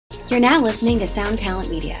You're now listening to Sound Talent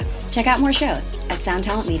Media. Check out more shows at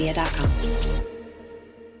soundtalentmedia.com.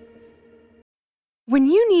 When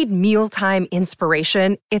you need mealtime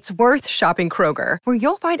inspiration, it's worth shopping Kroger, where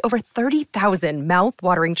you'll find over 30,000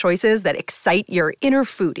 mouth-watering choices that excite your inner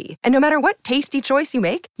foodie. And no matter what tasty choice you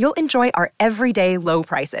make, you'll enjoy our everyday low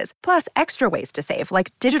prices, plus extra ways to save,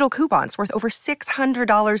 like digital coupons worth over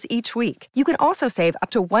 $600 each week. You can also save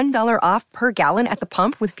up to $1 off per gallon at the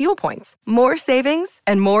pump with fuel points. More savings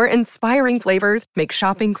and more inspiring flavors make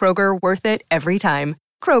shopping Kroger worth it every time.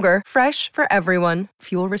 Kroger, fresh for everyone.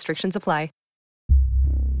 Fuel restrictions apply.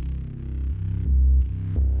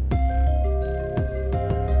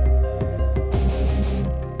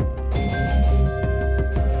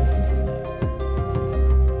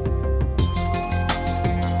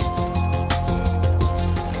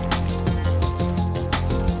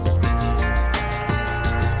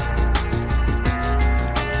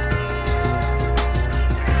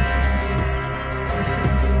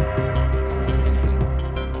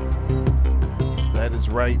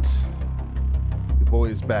 Right, the boy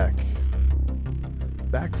is back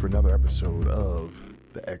for another episode of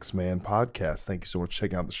the X-Man podcast. Thank you so much for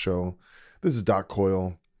checking out the show. This is Doc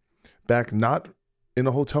Coyle, back not in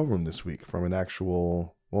a hotel room this week, from an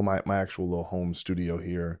actual, well, my actual little home studio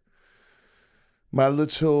here. My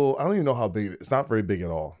little, I don't even know how big, it's not very big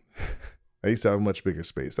at all. I used to have a much bigger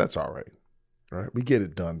space. That's all right. All right, we get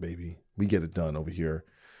it done, baby. We get it done over here.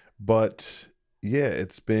 But yeah,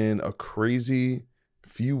 it's been a crazy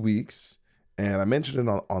few weeks, and I mentioned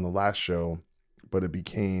it on the last show, but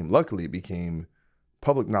luckily it became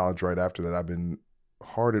public knowledge right after that. I've been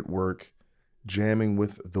hard at work jamming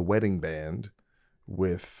with the wedding band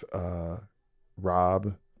with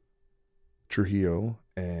Rob Trujillo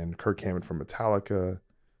and Kirk Hammett from Metallica,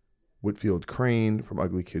 Whitfield Crane from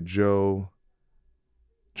Ugly Kid Joe,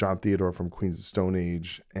 John Theodore from Queens of Stone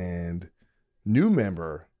Age, and new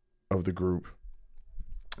member of the group,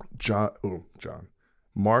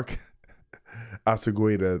 Mark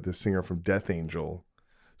Asagueda, the singer from Death Angel.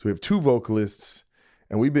 So we have two vocalists,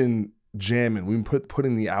 and we've been jamming. We've been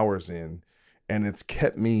putting the hours in, and it's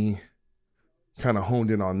kept me kind of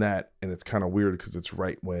honed in on that. And it's kind of weird because it's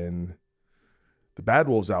right when the Bad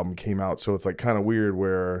Wolves album came out. So it's like kind of weird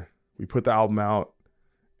where we put the album out,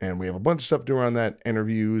 and we have a bunch of stuff to do around that,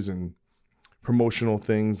 interviews and promotional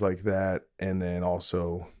things like that. And then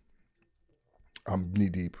also I'm knee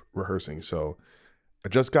deep rehearsing. So I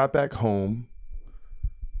just got back home.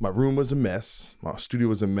 My room was a mess. My studio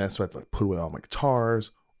was a mess. So I had to put away all my guitars,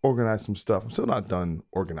 organize some stuff. I'm still not done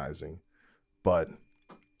organizing, but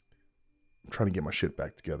I'm trying to get my shit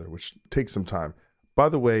back together, which takes some time. By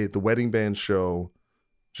the way, the wedding band show,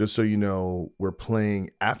 just so you know, we're playing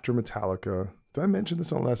after Metallica. Did I mention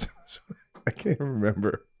this on the last episode? I can't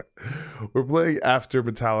remember. We're playing after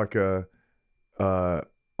Metallica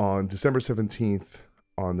on December 17th.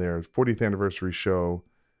 On their 40th anniversary show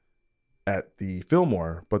at the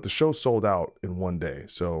Fillmore, but the show sold out in one day.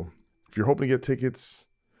 So if you're hoping to get tickets,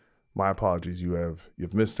 my apologies.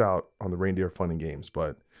 You've missed out on the reindeer fun and games,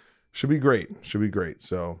 but should be great.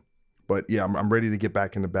 So, but yeah, I'm ready to get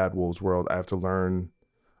back into Bad Wolves world. I have to learn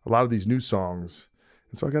a lot of these new songs,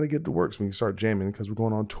 and so I got to get to work so we can start jamming, because we're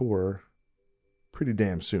going on tour pretty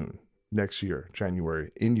damn soon, next year,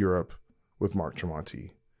 January, in Europe with Mark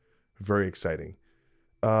Tremonti. Very exciting.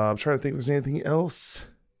 I'm trying to think if there's anything else.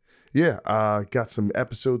 Yeah, got some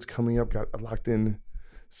episodes coming up. Got locked in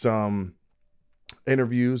some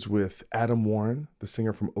interviews with Adam Warren, the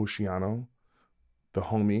singer from Oceano, the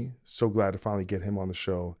homie. So glad to finally get him on the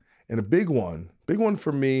show. And a big one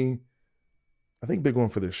for me, I think big one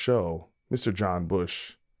for this show, Mr. John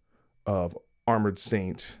Bush of Armored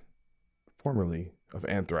Saint, formerly of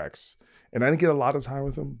Anthrax. And I didn't get a lot of time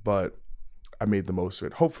with him, but I made the most of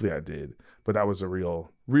it. Hopefully I did. But that was a real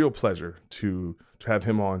pleasure to have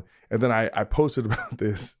him on. And then I posted about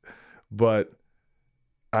this, but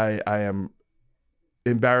I am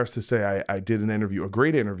embarrassed to say I did an interview, a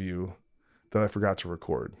great interview, that I forgot to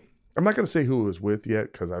record. I'm not going to say who it was with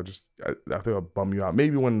yet, because I think I'll bum you out.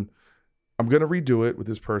 Maybe when I'm going to redo it with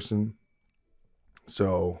this person.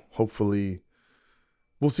 So hopefully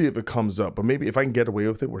we'll see if it comes up, but maybe if I can get away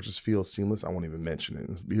with it where it just feels seamless, I won't even mention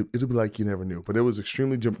it. It'll be like you never knew. But it was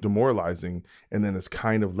extremely demoralizing, and then it's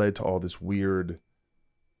kind of led to all this weird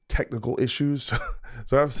technical issues.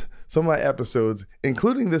 So I have some of my episodes,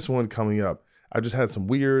 including this one coming up, I just had some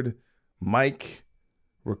weird mic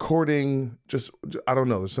recording. I don't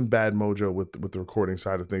know. There's some bad mojo with the recording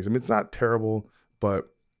side of things. I mean, it's not terrible,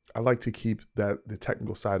 but I like to keep the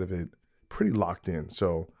technical side of it pretty locked in.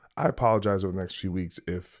 So I apologize over the next few weeks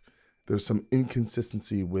if there's some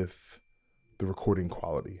inconsistency with the recording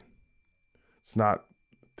quality. It's not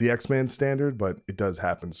the X-Men standard, but it does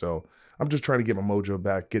happen. So I'm just trying to get my mojo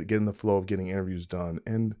back, get in the flow of getting interviews done.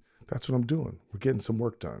 And that's what I'm doing. We're getting some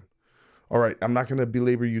work done. All right, I'm not going to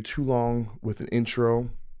belabor you too long with an intro.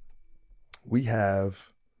 We have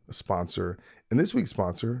a sponsor, and this week's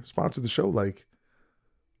sponsor sponsored the show like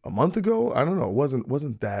a month ago. I don't know. It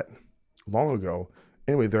wasn't that long ago.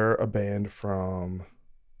 Anyway, they're a band from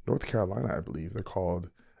North Carolina, I believe. They're called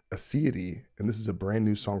Aseity, and this is a brand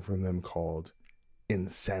new song from them called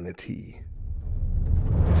Insanity.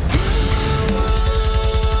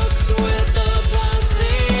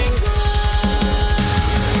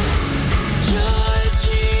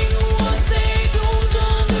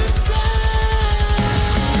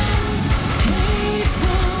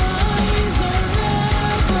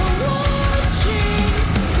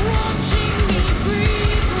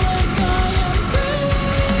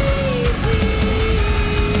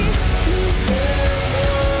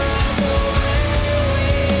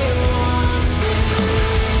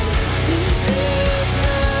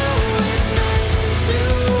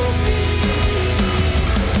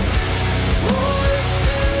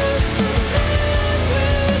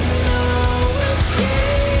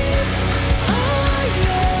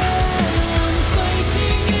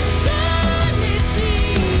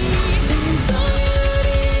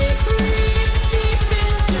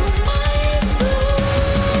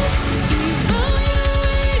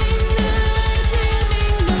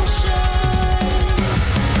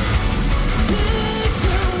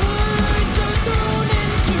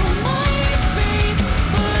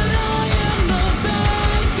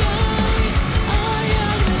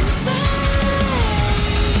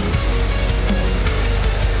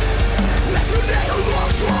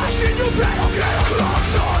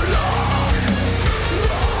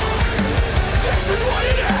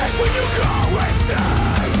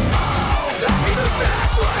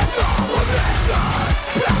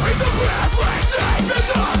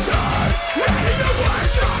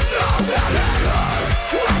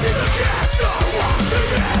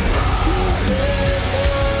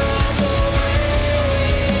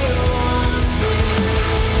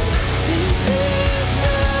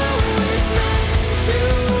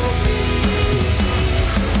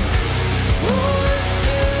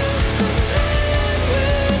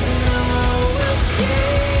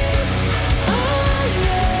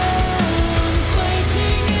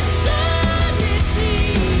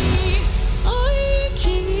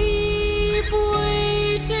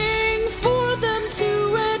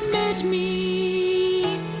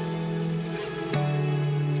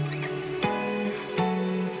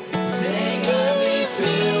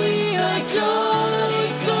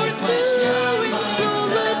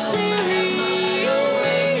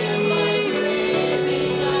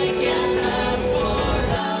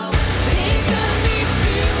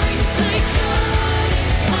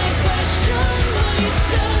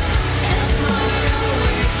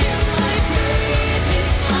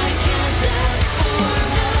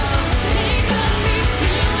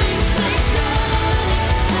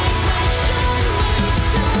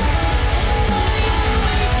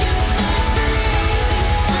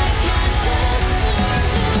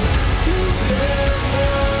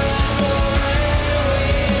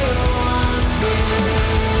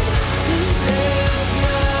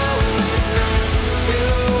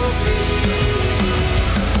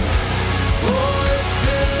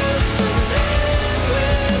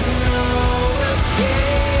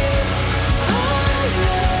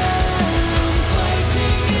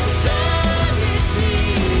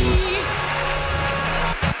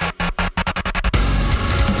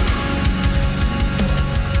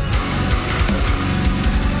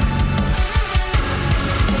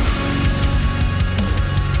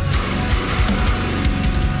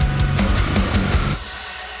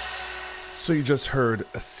 So you just heard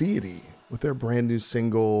Aseity with their brand new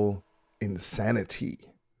single, Insanity.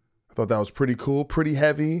 I thought that was pretty cool, pretty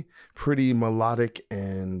heavy, pretty melodic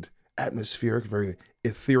and atmospheric, very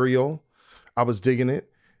ethereal. I was digging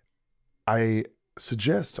it. I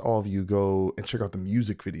suggest all of you go and check out the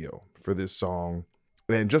music video for this song.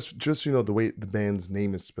 And just you know, the way the band's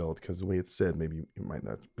name is spelled, because the way it's said, maybe you might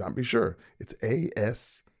not be sure. It's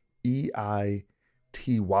Aseity.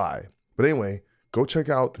 But anyway, go check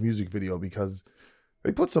out the music video because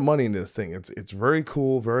they put some money in this thing. It's very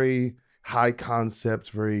cool, very high concept,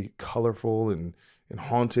 very colorful and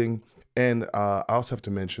haunting. And I also have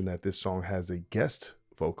to mention that this song has a guest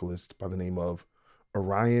vocalist by the name of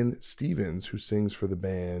Orion Stevens, who sings for the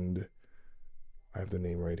band. I have the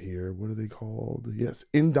name right here. What are they called? Yes,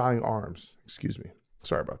 In Dying Arms. Excuse me.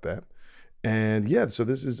 Sorry about that. And yeah, so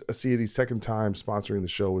this is Aseity second time sponsoring the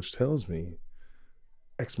show, which tells me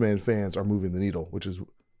X-Men fans are moving the needle, which is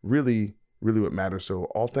really, really what matters. So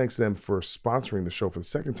all thanks to them for sponsoring the show for the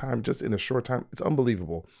second time, just in a short time. It's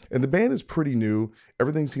unbelievable. And the band is pretty new.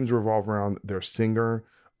 Everything seems to revolve around their singer,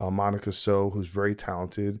 Monica So, who's very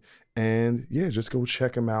talented. And yeah, just go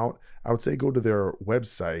check them out. I would say go to their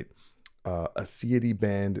website,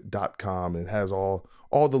 acietyband.com, and it has all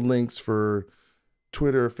the links for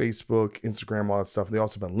Twitter, Facebook, Instagram, all that stuff. And they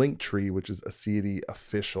also have a link tree, which is Aciety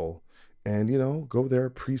Official. And, go there,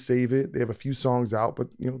 pre-save it. They have a few songs out, but,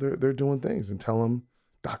 they're doing things. And tell them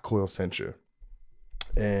Doc Coyle sent you.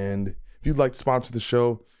 And if you'd like to sponsor the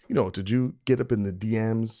show, did you get up in the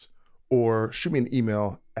DMs or shoot me an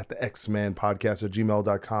email at the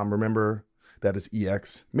xmanpodcast@gmail.com. Remember, that is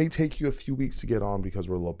EX. May take you a few weeks to get on because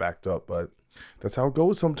we're a little backed up, but that's how it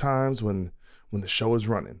goes sometimes when the show is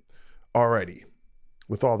running. Alrighty,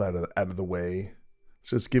 with all that out of the way,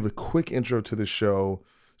 let's just give a quick intro to the show.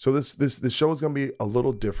 So this show is going to be a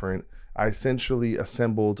little different. I essentially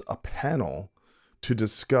assembled a panel to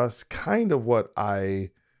discuss kind of what I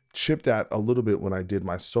chipped at a little bit when I did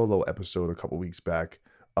my solo episode a couple weeks back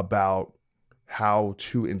about how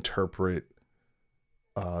to interpret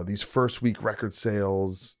these first week record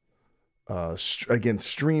sales, again,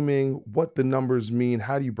 streaming, what the numbers mean,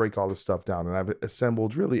 how do you break all this stuff down? And I've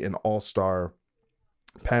assembled really an all-star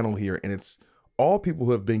panel here, and it's all people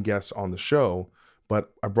who have been guests on the show,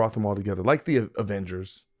 but I brought them all together like the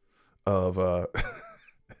Avengers of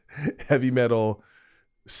heavy metal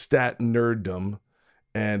stat nerddom.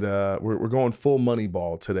 And we're going full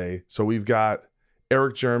Moneyball today. So we've got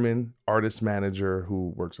Eric German, artist manager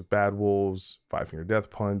who works with Bad Wolves, Five Finger Death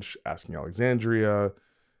Punch, Asking Alexandria,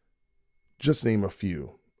 just name a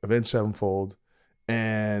few, Avenged Sevenfold,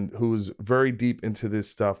 and who's very deep into this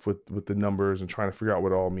stuff with the numbers and trying to figure out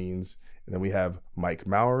what it all means. And then we have Mike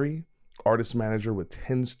Mowery, artist manager with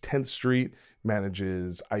 10th Street,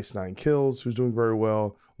 manages Ice Nine Kills, who's doing very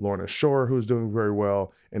well, Lorna Shore, who's doing very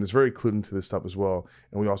well, and is very clued into this stuff as well.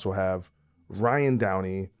 And we also have Ryan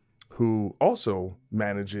Downey, who also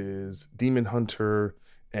manages Demon Hunter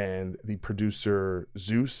and the producer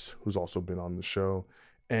Zeus, who's also been on the show.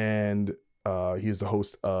 And he is the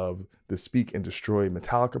host of the Speak and Destroy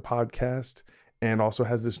Metallica podcast, and also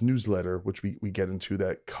has this newsletter, which we get into,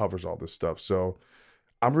 that covers all this stuff. So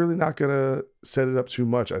I'm really not going to set it up too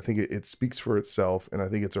much. I think it speaks for itself, and I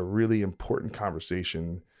think it's a really important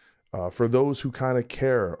conversation for those who kind of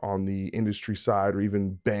care on the industry side, or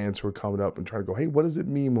even bands who are coming up and trying to go, hey, what does it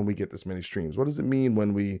mean when we get this many streams? What does it mean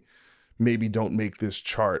when we maybe don't make this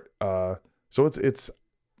chart? So it's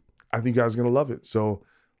I think you guys are going to love it. So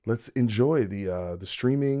let's enjoy the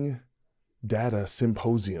streaming data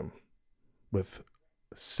symposium with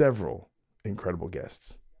several incredible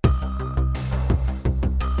guests.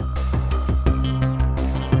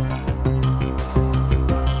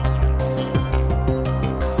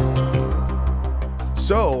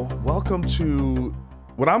 So, welcome to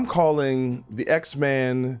what I'm calling the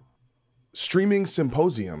X-Man Streaming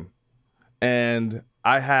Symposium. And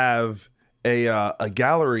I have a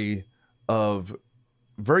gallery of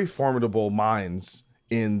very formidable minds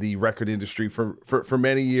in the record industry for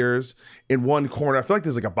many years. In one corner, I feel like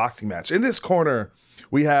there's like a boxing match. In this corner,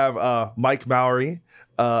 we have Mike Mowery,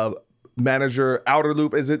 manager, Outer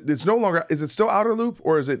Loop. Is it still Outer Loop,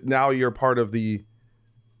 or is it now you're part of the...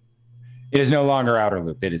 It is no longer Outer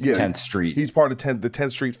Loop. It is 10th Street. He's part of the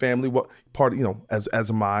 10th Street family. What part? As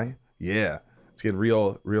am I. Yeah, it's getting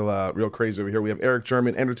real crazy over here. We have Eric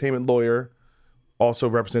German, entertainment lawyer, also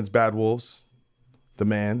represents Bad Wolves, the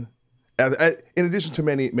man. In addition to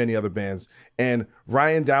many other bands, and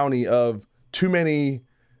Ryan Downey of too many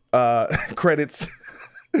credits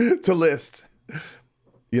to list.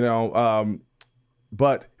 But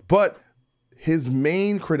his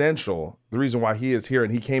main credential, the reason why he is here,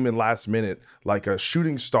 and he came in last minute like a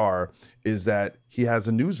shooting star, is that he has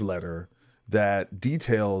a newsletter that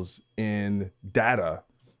details in data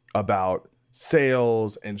about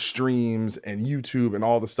sales and streams and YouTube and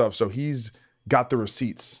all the stuff. So he's got the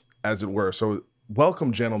receipts, as it were. So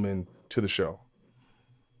welcome, gentlemen, to the show.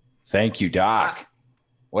 Thank you, Doc.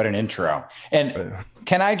 What an intro. And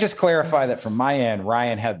can I just clarify that from my end,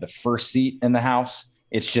 Ryan had the first seat in the house.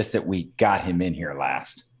 It's just that we got him in here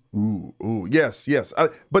last. Ooh, yes.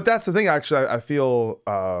 But that's the thing. Actually, I feel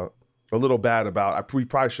a little bad about. We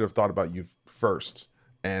probably should have thought about you first.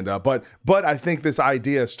 And but I think this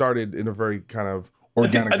idea started in a very kind of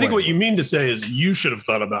organic. I think what you mean to say is you should have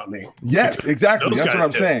thought about me. Yes, exactly. That's what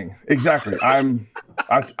I'm saying. Exactly.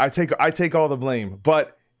 I take all the blame.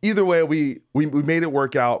 But either way, we made it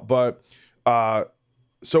work out. But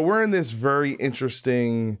so we're in this very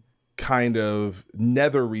interesting kind of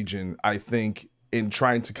nether region, I think, in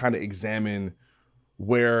trying to kind of examine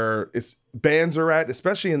where bands are at,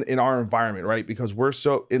 especially in our environment, right? Because we're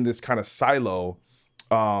so in this kind of silo,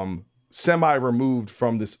 semi removed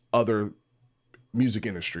from this other music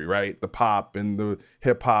industry, right? The pop and the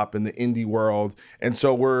hip hop and the indie world. And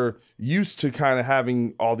so we're used to kind of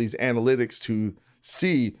having all these analytics to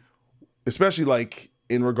see, especially like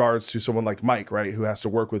in regards to someone like Mike, right? Who has to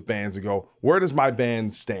work with bands and go, where does my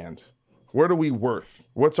band stand? Where do we worth?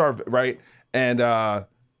 What's our, right? And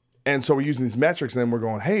so we're using these metrics and then we're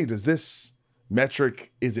going, hey, does this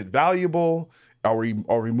metric, is it valuable? Are we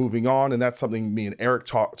moving on? And that's something me and Eric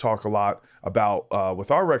talk a lot about with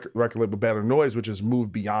our record label Better Noise, which has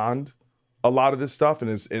moved beyond a lot of this stuff and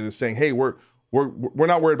is saying, hey, we're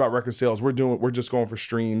not worried about record sales. We're just going for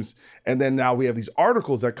streams. And then now we have these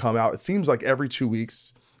articles that come out. It seems like every 2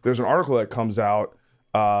 weeks there's an article that comes out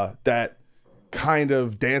that kind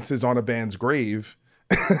of dances on a band's grave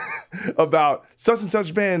about such and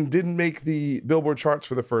such band didn't make the Billboard charts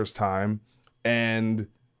for the first time. And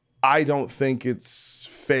I don't think it's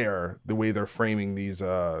fair the way they're framing these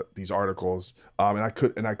articles,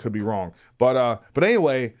 and I could be wrong. But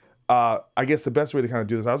anyway, I guess the best way to kind of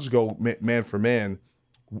do this, I'll just go man for man.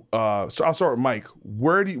 So I'll start with Mike.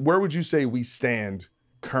 Where would you say we stand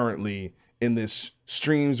currently in this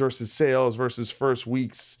streams versus sales versus first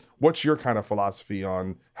weeks? What's your kind of philosophy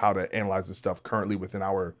on how to analyze this stuff currently within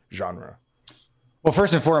our genre? Well,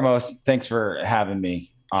 first and foremost, thanks for having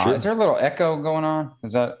me. Sure. Is there a little echo going on?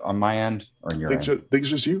 Is that on my end or on your end? Think it's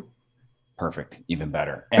just you. Perfect. Even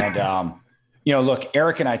better. And, look,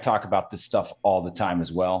 Eric and I talk about this stuff all the time as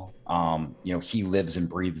well. He lives and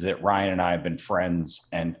breathes it. Ryan and I have been friends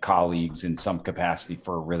and colleagues in some capacity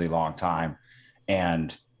for a really long time.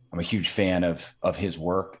 And I'm a huge fan of his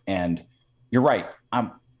work. And you're right.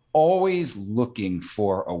 I'm always looking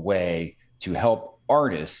for a way to help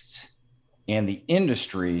artists and the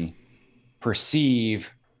industry perceive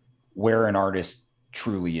where an artist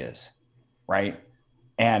truly is, right?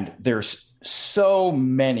 And there's so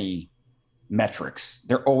many metrics.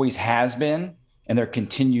 There always has been, and there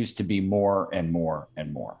continues to be more and more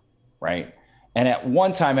and more, right? And at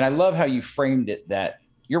one time, and I love how you framed it, that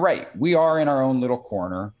you're right, we are in our own little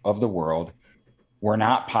corner of the world. We're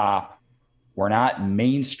not pop, we're not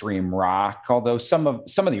mainstream rock, although some of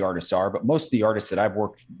the artists are, but most of the artists that I've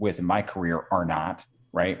worked with in my career are not.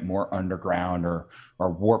 Right? More underground or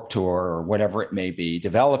Warped Tour or whatever it may be,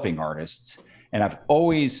 developing artists. And I've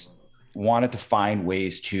always wanted to find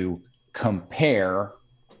ways to compare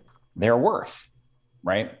their worth,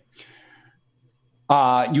 right?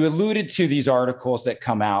 You alluded to these articles that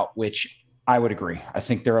come out, which I would agree. I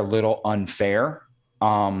think they're a little unfair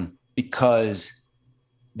because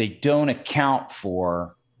they don't account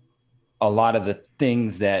for a lot of the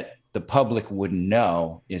things that the public wouldn't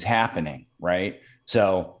know is happening, right?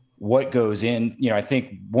 So what goes in, I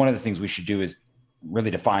think one of the things we should do is really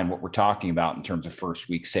define what we're talking about in terms of first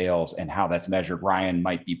week sales and how that's measured. Ryan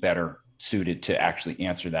might be better suited to actually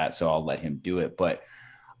answer that, so I'll let him do it. But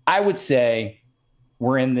I would say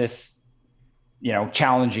we're in this,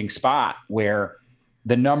 challenging spot where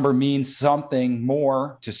the number means something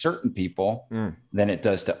more to certain people than it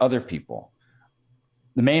does to other people.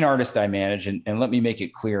 The main artist I manage, and let me make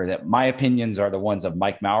it clear that my opinions are the ones of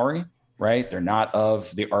Mike Mowery, right? They're not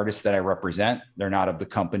of the artists that I represent. They're not of the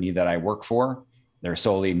company that I work for. They're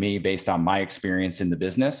solely me based on my experience in the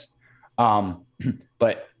business.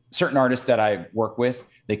 But certain artists that I work with,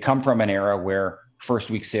 they come from an era where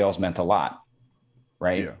first week sales meant a lot,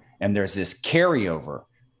 right? Yeah. And there's this carryover.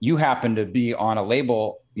 You happen to be on a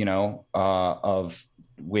label, of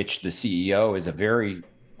which the CEO is a very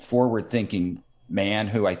forward-thinking man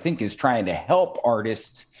who I think is trying to help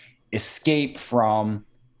artists escape from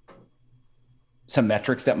some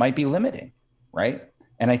metrics that might be limiting, right?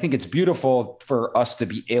 And I think it's beautiful for us to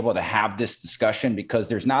be able to have this discussion because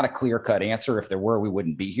there's not a clear-cut answer. If there were, we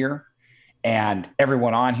wouldn't be here. And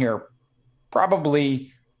everyone on here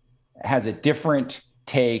probably has a different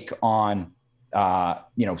take on,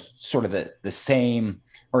 sort of the same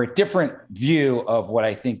or a different view of what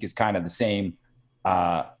I think is kind of the same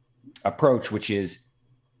approach, which is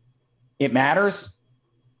it matters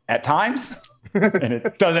at times and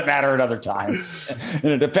it doesn't matter at other times. And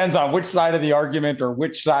it depends on which side of the argument or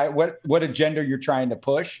which side, what agenda you're trying to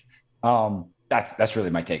push. That's really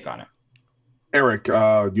my take on it. Eric, do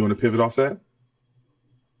you want to pivot off that?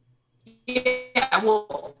 Yeah,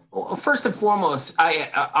 well, first and foremost, I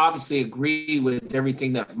obviously agree with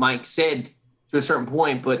everything that Mike said to a certain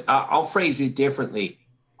point, but I'll phrase it differently.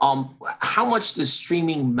 How much does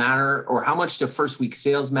streaming matter, or how much do first week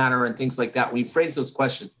sales matter and things like that? When you phrase those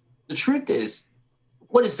questions, the truth is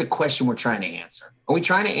what is the question we're trying to answer? Are we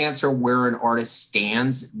trying to answer where an artist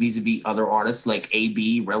stands vis-a-vis other artists like A,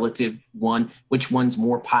 B, relative one, which one's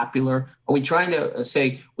more popular? Are we trying to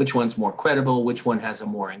say which one's more credible, which one has a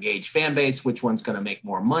more engaged fan base, which one's going to make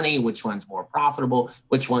more money, which one's more profitable,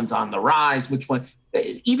 which one's on the rise, which one?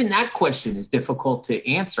 Even that question is difficult to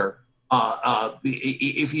answer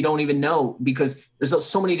if you don't even know, because there's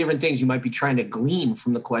so many different things you might be trying to glean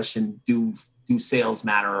from the question, do sales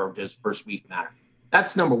matter or does first week matter?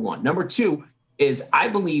 That's number one. Number two is I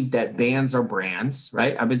believe that bands are brands,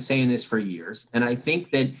 right? I've been saying this for years. And I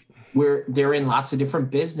think that they're in lots of different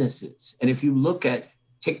businesses. And if you look at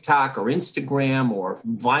TikTok or Instagram or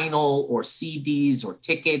vinyl or CDs or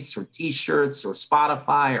tickets or T-shirts or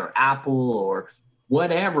Spotify or Apple or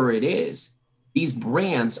whatever it is, these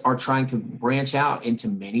brands are trying to branch out into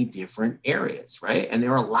many different areas, right? And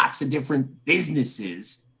there are lots of different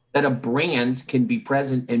businesses that a brand can be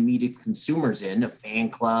present and meet its consumers in, a fan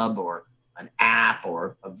club or an app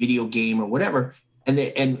or a video game or whatever.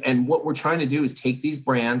 And what we're trying to do is take these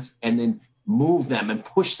brands and then move them and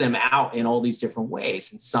push them out in all these different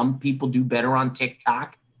ways. And some people do better on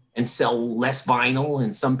TikTok and sell less vinyl,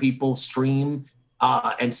 and some people stream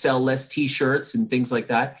and sell less T-shirts and things like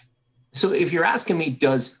that. So if you're asking me,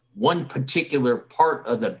 does one particular part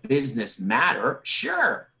of the business matter?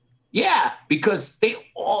 Sure. Yeah, because they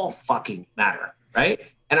all fucking matter, right?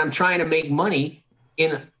 And I'm trying to make money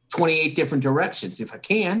in 28 different directions if I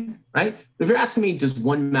can, right? But if you're asking me, does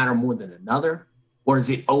one matter more than another? Or is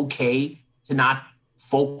it okay to not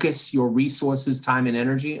focus your resources, time, and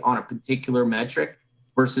energy on a particular metric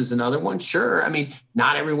versus another one? Sure. I mean,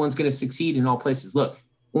 not everyone's going to succeed in all places. Look,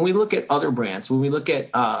 when we look at other brands, when we look at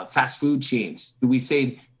fast food chains, do we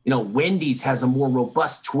say, Wendy's has a more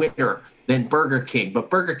robust Twitter than Burger King, but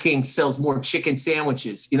Burger King sells more chicken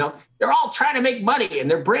sandwiches? They're all trying to make money and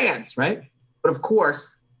they're brands, right? But of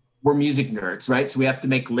course, we're music nerds, right? So we have to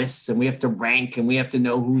make lists and we have to rank and we have to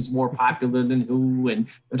know who's more popular than who, and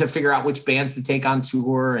we have to figure out which bands to take on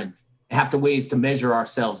tour and have to ways to measure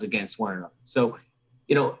ourselves against one another. So,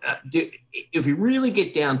 if you really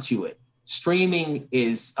get down to it, streaming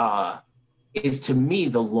is to me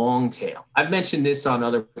the long tail. I've mentioned this on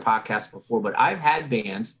other podcasts before, but I've had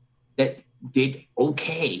bands that did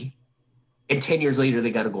okay, and 10 years later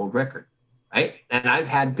they got a gold record, right? And I've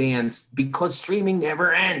had bands, because streaming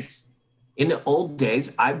never ends. In the old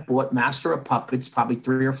days, I bought Master of Puppets probably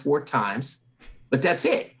 3 or 4 times, but that's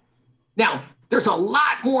it. Now, there's a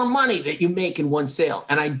lot more money that you make in one sale,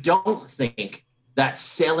 and I don't think that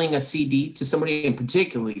selling a CD to somebody, and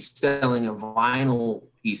particularly selling a vinyl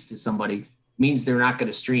piece to somebody, means they're not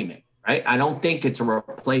going to stream it, right? I don't think it's a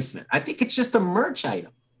replacement. I think it's just a merch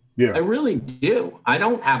item. Yeah, I really do. I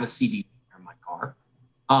don't have a CD in my car.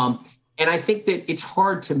 And I think that it's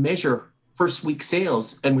hard to measure first week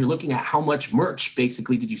sales, and we're looking at how much merch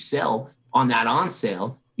basically did you sell on that on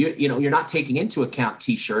sale. You're not taking into account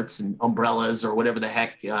T-shirts and umbrellas or whatever the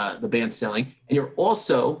heck the band's selling. And you're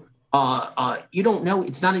also, you don't know,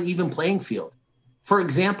 it's not an even playing field. For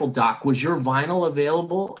example, Doc, was your vinyl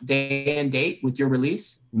available day and date with your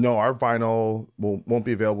release? No, our vinyl won't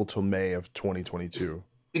be available till May of 2022.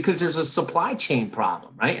 Because there's a supply chain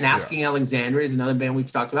problem, right? And Asking Alexandria is another band we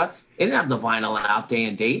talked about. They didn't have the vinyl out day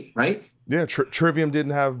and date, right? Yeah, Trivium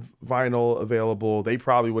didn't have vinyl available. They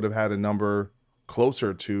probably would have had a number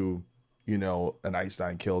closer to, an Ice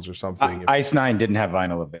Nine Kills or something. Ice Nine didn't have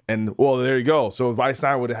vinyl available. And, well, there you go. So if Ice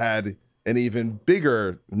Nine would have had an even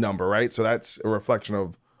bigger number, right? So that's a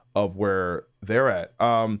reflection of where they're at.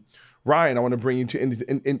 Ryan, I want to bring you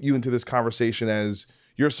into this conversation, as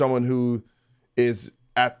you're someone who is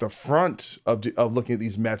at the front of looking at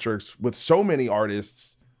these metrics with so many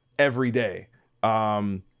artists every day.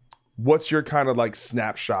 What's your kind of like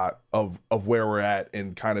snapshot of where we're at,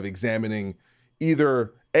 and kind of examining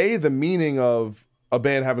either the meaning of a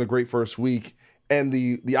band having a great first week, and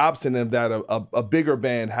the opposite of that, a bigger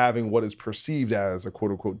band having what is perceived as a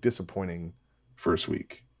quote unquote disappointing first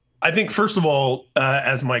week? I think, first of all,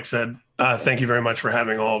 as Mike said, thank you very much for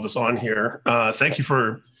having all of us on here. Thank you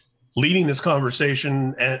for leading this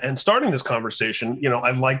conversation and starting this conversation.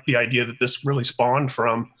 I like the idea that this really spawned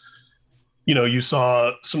from, you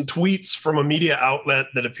saw some tweets from a media outlet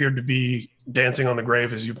that appeared to be dancing on the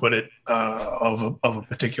grave, as you put it, of a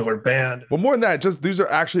particular band. Well, more than that, just these are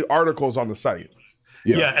actually articles on the site.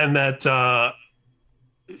 Yeah, and that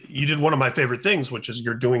you did one of my favorite things, which is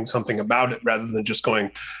you're doing something about it rather than just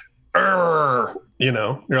going, you're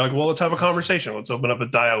like, well, let's have a conversation. Let's open up a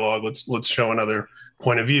dialogue. Let's show another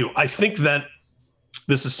point of view. I think that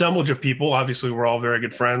this assemblage of people, obviously we're all very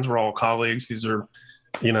good friends. We're all colleagues. These are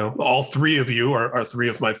all three of you are three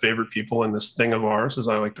of my favorite people in this thing of ours, as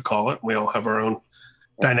I like to call it. We all have our own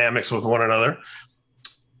dynamics with one another.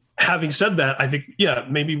 Having said that, I think,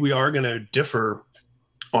 maybe we are going to differ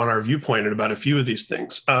on our viewpoint about a few of these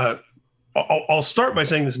things. I'll start by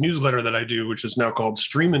saying this newsletter that I do, which is now called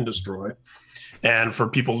Stream and Destroy. And for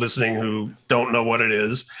people listening who don't know what it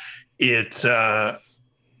is, it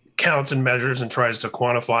counts and measures and tries to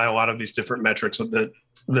quantify a lot of these different metrics that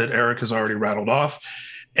Eric has already rattled off.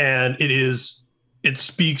 And it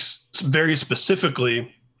speaks very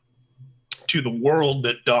specifically to the world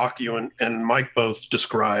that Doc, you and Mike both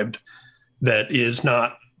described, that is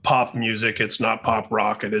not pop music. It's not pop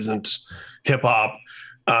rock. It isn't hip hop.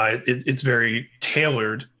 It's very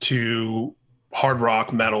tailored to hard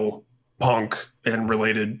rock, metal, punk, and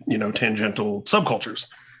related, tangential subcultures.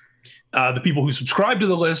 The people who subscribe to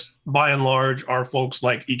the list, by and large, are folks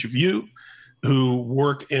like each of you who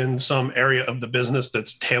work in some area of the business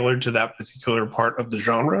that's tailored to that particular part of the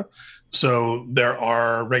genre. So there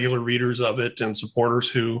are regular readers of it and supporters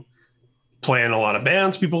who play in a lot of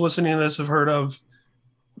bands people listening to this have heard of,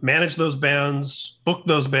 manage those bands, book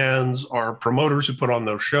those bands, are promoters who put on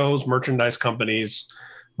those shows, merchandise companies,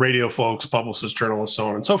 radio folks, publicists, journalists, so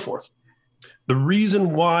on and so forth. The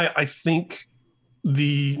reason why I think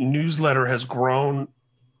the newsletter has grown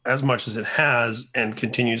as much as it has and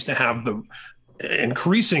continues to have the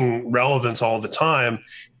increasing relevance all the time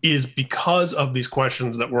is because of these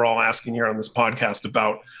questions that we're all asking here on this podcast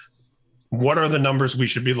about what are the numbers we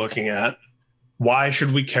should be looking at, why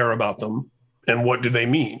should we care about them, and what do they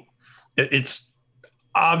mean? It's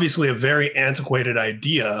obviously a very antiquated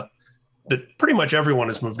idea that pretty much everyone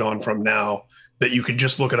has moved on from now, that you could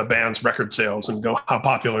just look at a band's record sales and go, how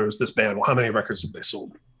popular is this band? Well, how many records have they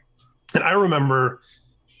sold? And I remember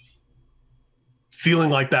feeling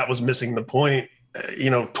like that was missing the point,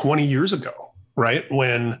 20 years ago, right?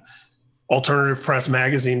 When Alternative Press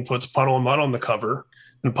magazine puts Puddle of Mudd on the cover,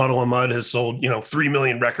 and Puddle of Mudd has sold, 3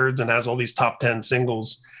 million records and has all these top 10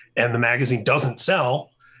 singles, and the magazine doesn't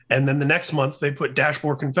sell. And then the next month they put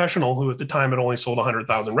Dashboard Confessional, who at the time had only sold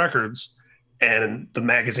 100,000 records, and the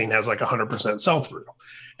magazine has like 100% sell through.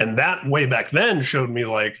 And that way back then showed me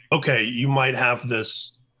like, okay, you might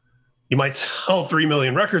sell 3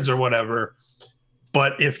 million records or whatever,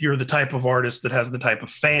 but if you're the type of artist that has the type of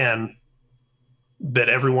fan that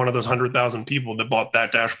every one of those 100,000 people that bought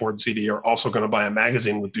that Dashboard CD are also going to buy a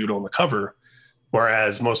magazine with Dude on the cover,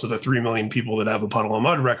 whereas most of the 3 million people that have a Puddle of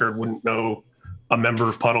Mudd record wouldn't know a member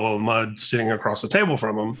of Puddle of Mudd sitting across the table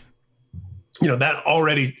from them. That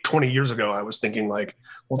already 20 years ago, I was thinking like,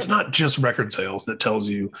 well, it's not just record sales that tells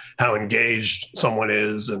you how engaged someone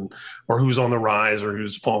is or who's on the rise or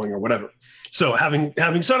who's falling or whatever. So having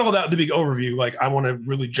said all that, the big overview, like I want to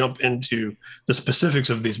really jump into the specifics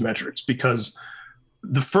of these metrics, because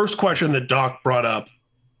the first question that Doc brought up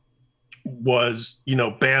was,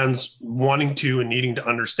 bands wanting to and needing to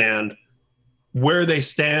understand where they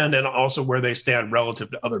stand and also where they stand relative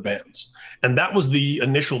to other bands. And that was the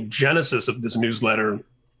initial genesis of this newsletter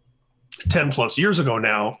 10 plus years ago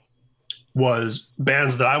now, was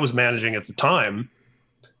bands that I was managing at the time.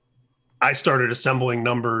 I started assembling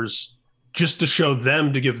numbers just to show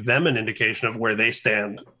them, to give them an indication of where they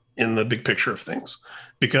stand in the big picture of things.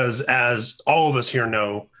 Because as all of us here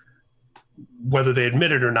know, whether they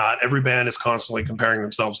admit it or not, every band is constantly comparing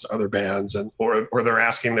themselves to other bands, or they're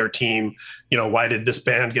asking their team, why did this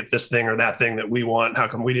band get this thing or that thing that we want? How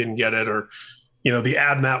come we didn't get it? Or, the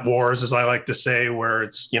ad map wars, as I like to say, where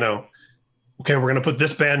it's, okay, we're going to put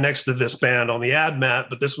this band next to this band on the ad map,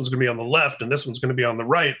 but this one's going to be on the left and this one's going to be on the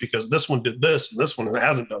right because this one did this and this one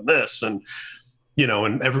hasn't done this. And,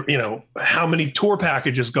 how many tour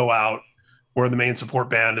packages go out where the main support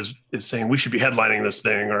band is saying we should be headlining this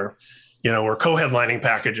thing, or co-headlining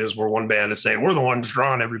packages where one band is saying we're the ones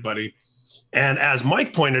drawing everybody. And as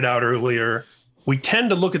Mike pointed out earlier, we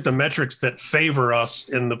tend to look at the metrics that favor us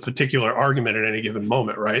in the particular argument at any given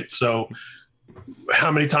moment, right? So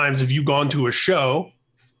how many times have you gone to a show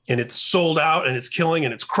and it's sold out and it's killing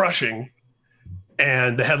and it's crushing,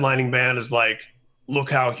 and the headlining band is like,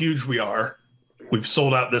 look how huge we are. We've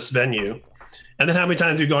sold out this venue. And then how many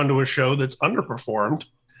times have you gone to a show that's underperformed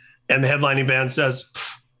and the headlining band says,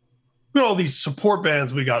 look at all these support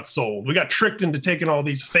bands we got sold. We got tricked into taking all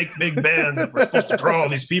these fake big bands that were supposed to draw all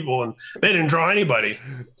these people, and they didn't draw anybody.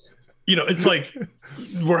 It's like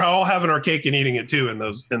we're all having our cake and eating it too in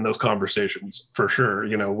those conversations, for sure.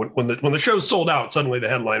 When the show's sold out, suddenly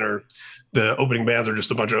the opening bands are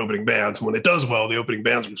just a bunch of opening bands. And when it does well, the opening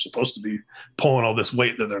bands were supposed to be pulling all this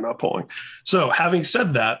weight that they're not pulling. So having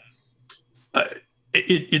said that,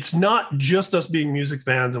 it's not just us being music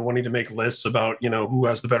fans and wanting to make lists about, who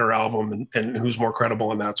has the better album and who's more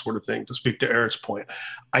credible and that sort of thing, to speak to Eric's point.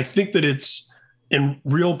 I think that it's, in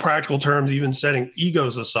real practical terms, even setting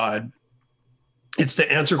egos aside, it's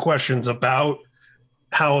to answer questions about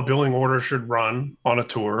how a billing order should run on a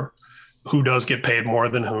tour, who does get paid more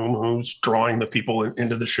than whom, who's drawing the people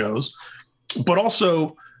into the shows, but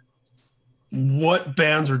also what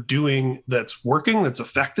bands are doing that's working, that's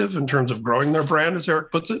effective in terms of growing their brand, as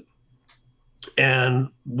Eric puts it, and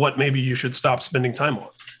what maybe you should stop spending time on,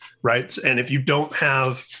 right? And if you don't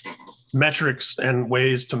have metrics and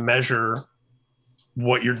ways to measure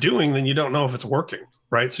what you're doing, then you don't know if it's working,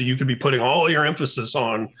 right? So you could be putting all your emphasis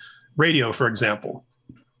on radio, for example,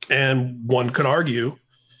 and one could argue,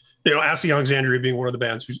 Asking Alexandria being one of the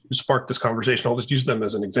bands who sparked this conversation, I'll just use them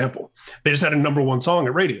as an example. They just had a number one song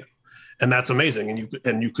at radio, and that's amazing.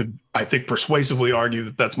 And you could, I think, persuasively argue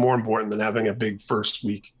that that's more important than having a big first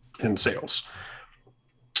week in sales.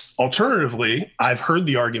 Alternatively, I've heard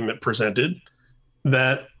the argument presented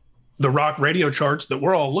that the rock radio charts that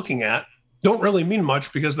we're all looking at don't really mean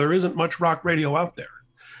much because there isn't much rock radio out there.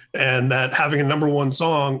 And that having a number one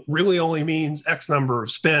song really only means X number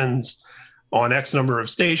of spins on X number of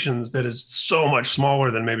stations that is so much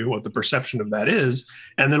smaller than maybe what the perception of that is.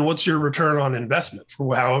 And then what's your return on investment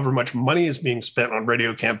for however much money is being spent on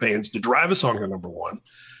radio campaigns to drive a song to number one?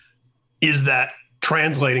 Is that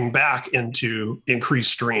translating back into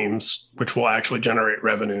increased streams, which will actually generate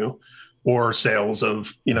revenue, or sales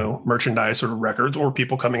of, merchandise or records, or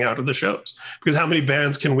people coming out of the shows? Because how many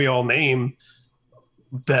bands can we all name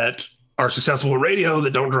that are successful at radio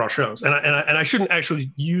that don't draw shows? And I shouldn't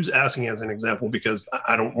actually use Asking as an example, because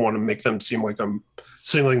I don't want to make them seem like I'm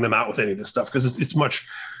singling them out with any of this stuff, because it's much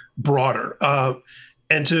broader.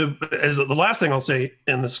 And as the last thing I'll say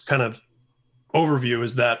in this kind of overview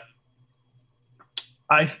is that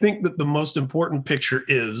I think that the most important picture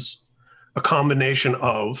is a combination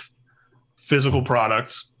of physical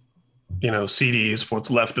products, CDs,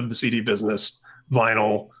 what's left of the CD business,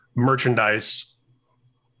 vinyl, merchandise,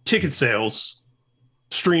 ticket sales,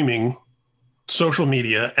 streaming, social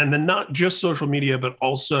media, and then not just social media, but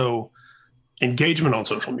also engagement on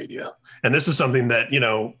social media. And this is something that,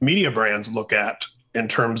 media brands look at in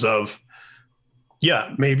terms of,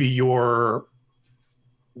 maybe your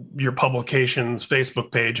publication's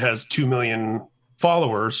Facebook page has 2 million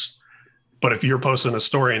followers, but if you're posting a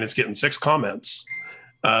story and it's getting 6 comments,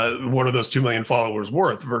 what are those 2 million followers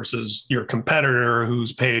worth versus your competitor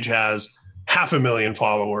whose page has 500,000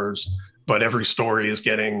 followers, but every story is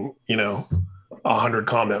getting, 100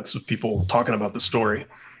 comments of people talking about the story.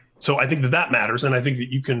 So I think that matters. And I think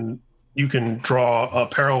that you can draw a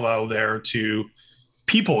parallel there to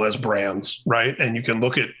people as brands, right? And you can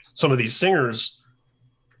look at some of these singers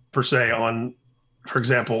per se for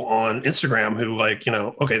example, on Instagram, who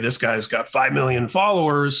okay, this guy's got 5 million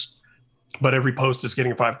followers, but every post is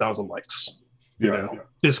getting 5,000 likes.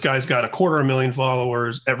 This guy's got 250,000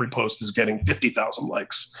 followers. Every post is getting 50,000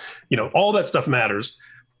 likes. All that stuff matters.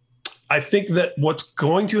 I think that what's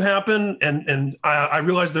going to happen, and I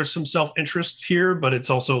realize there's some self-interest here, but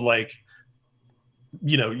it's also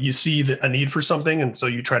you see a need for something, and so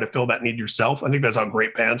you try to fill that need yourself. I think that's how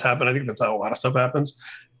great bands happen. I think that's how a lot of stuff happens.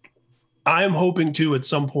 I'm hoping to, at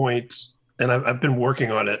some point, and I've been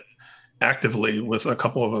working on it actively with a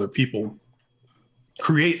couple of other people,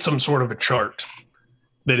 create some sort of a chart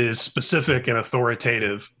that is specific and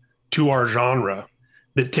authoritative to our genre,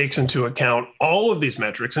 that takes into account all of these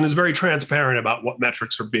metrics and is very transparent about what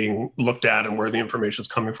metrics are being looked at and where the information is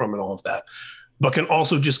coming from and all of that, but can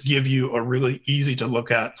also just give you a really easy to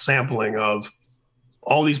look at sampling of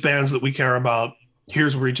all these bands that we care about.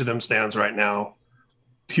 Here's where each of them stands right now.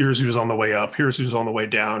 Here's who's on the way up. Here's who's on the way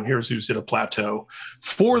down. Here's who's hit a plateau,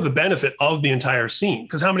 for the benefit of the entire scene.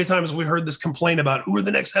 Because how many times have we heard this complaint about who are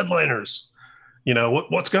the next headliners?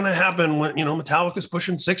 What's going to happen when, Metallica's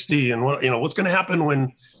pushing 60, and what's going to happen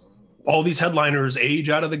when all these headliners age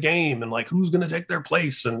out of the game, and who's going to take their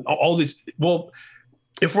place, and all these. Well,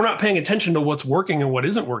 if we're not paying attention to what's working and what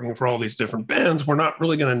isn't working for all these different bands, we're not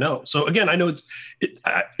really going to know. So again, I know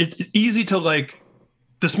it's easy to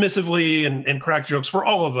dismissively and crack jokes for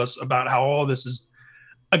all of us about how all this is.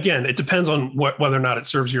 Again, it depends on whether or not it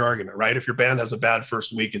serves your argument, right? If your band has a bad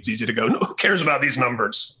first week, it's easy to go, no, who cares about these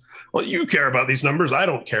numbers? Well, you care about these numbers. I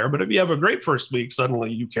don't care. But if you have a great first week, suddenly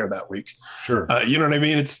you care that week. Sure. You know what I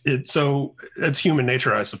mean? It's human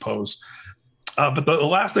nature, I suppose. But the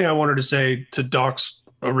last thing I wanted to say to Doc's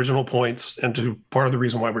original points, and to part of the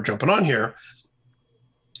reason why we're jumping on here,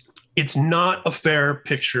 it's not a fair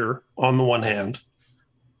picture on the one hand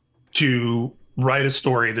to write a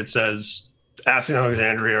story that says Asking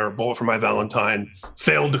Alexandria or Bullet for My Valentine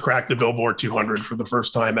failed to crack the Billboard 200 for the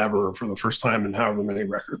first time ever, for the first time in however many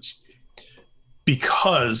records.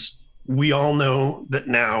 Because we all know that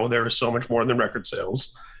now there is so much more than record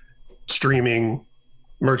sales. Streaming,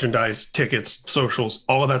 merchandise, tickets, socials,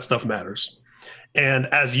 all of that stuff matters. And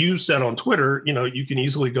as you said on Twitter, you can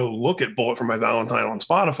easily go look at Bullet for My Valentine on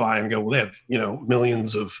Spotify and go, well, they have,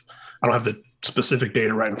 millions of, I don't have the specific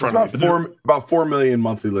data right in front of me. About 4 million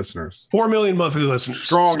monthly listeners. 4 million monthly listeners.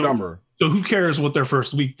 Strong number. So who cares what their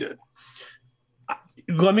first week did?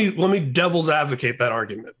 Let me devil's advocate that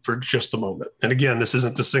argument for just a moment. And again, this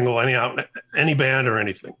isn't to single any band or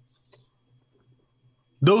anything.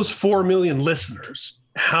 Those 4 million listeners,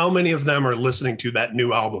 how many of them are listening to that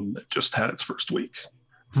new album that just had its first week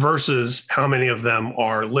versus how many of them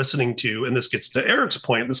are listening to, and this gets to Eric's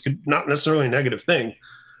point, this could not necessarily a negative thing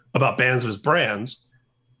about bands as brands.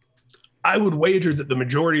 I would wager that the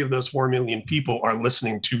majority of those 4 million people are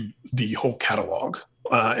listening to the whole catalog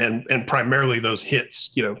and primarily those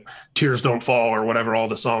hits, Tears Don't Fall or whatever, all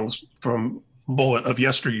the songs from Bullet of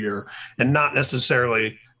yesteryear, and not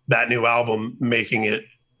necessarily that new album making it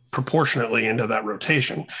proportionately into that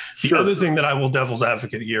rotation. The other thing that I will devil's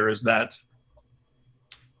advocate here is that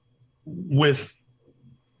with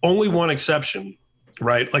only one exception,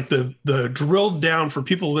 right? Like the drilled down for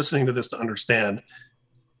people listening to this to understand,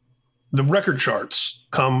 the record charts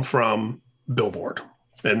come from Billboard,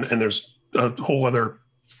 and there's a whole other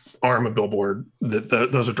arm of Billboard that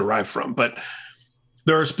those are derived from. But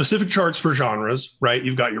there are specific charts for genres, right?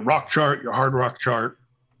 You've got your rock chart, your hard rock chart,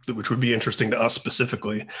 which would be interesting to us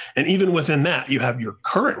specifically. And even within that, you have your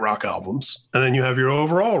current rock albums, and then you have your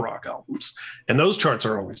overall rock albums. And those charts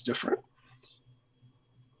are always different.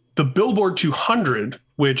 The Billboard 200,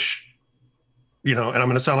 which, and I'm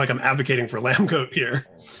going to sound like I'm advocating for Lambgoat here,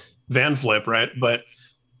 Van Flip, right? But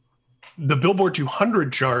the Billboard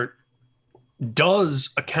 200 chart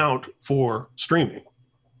does account for streaming.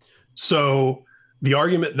 So the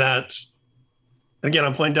argument that, again,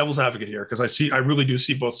 I'm playing devil's advocate here because I really do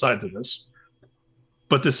see both sides of this.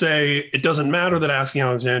 But to say it doesn't matter that Asking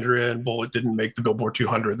Alexandria and Bullet didn't make the Billboard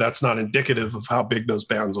 200, that's not indicative of how big those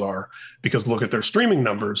bands are, because look at their streaming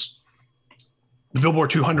numbers. The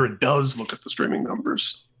Billboard 200 does look at the streaming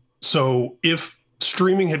numbers. So if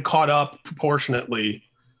streaming had caught up proportionately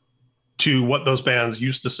to what those bands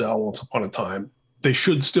used to sell once upon a time, they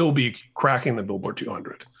should still be cracking the Billboard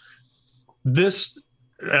 200. This,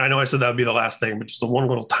 and I know I said that would be the last thing, but just the one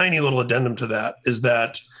little tiny little addendum to that is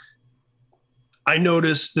that I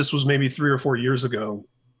noticed, this was maybe 3 or 4 years ago,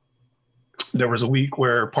 there was a week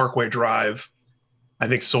where Parkway Drive, I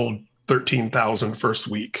think, sold 13,000 first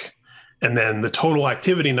week. And then the total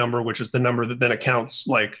activity number, which is the number that then accounts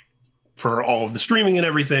like for all of the streaming and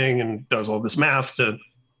everything and does all this math to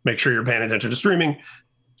make sure you're paying attention to streaming,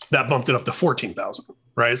 that bumped it up to 14,000,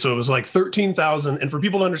 right? So it was like 13,000. And for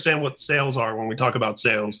people to understand what sales are, when we talk about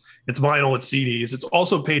sales, it's vinyl, it's CDs, it's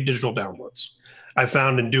also paid digital downloads. I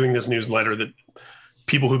found in doing this newsletter that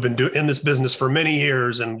people who've been in this business for many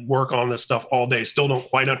years and work on this stuff all day still don't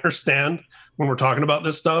quite understand when we're talking about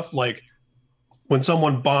this stuff. Like when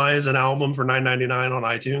someone buys an album for $9.99 on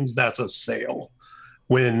iTunes, that's a sale.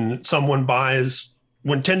 When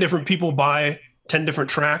 10 different people buy 10 different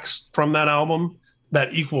tracks from that album,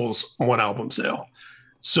 that equals one album sale.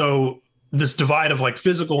 So this divide of like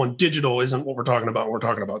physical and digital isn't what we're talking about. We're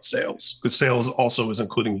talking about sales, because sales also is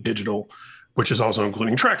including digital, which is also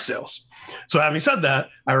including track sales. So having said that,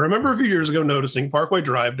 I remember a few years ago noticing Parkway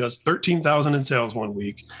Drive does 13,000 in sales one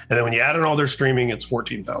week. And then when you add in all their streaming, it's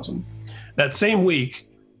 14,000. That same week,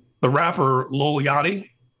 the rapper Lil Yachty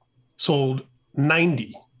sold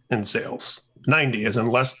 90 in sales. 90 as in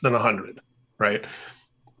less than 100, right?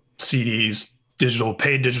 CDs,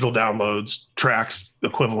 paid digital downloads, tracks,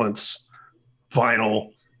 equivalents,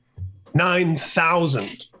 vinyl,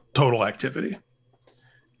 9,000 total activity.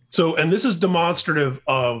 So, and this is demonstrative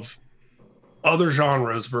of other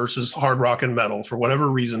genres versus hard rock and metal. For whatever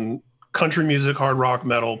reason, country music, hard rock,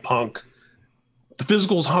 metal, punk, the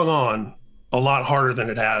physicals hung on a lot harder than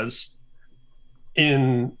it has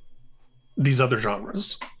in these other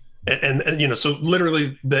genres. And so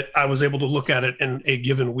literally that I was able to look at it in a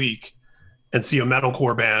given week and see a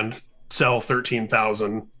metalcore band sell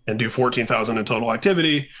 13,000 and do 14,000 in total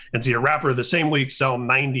activity, and see a rapper the same week sell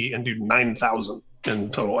 90 and do 9,000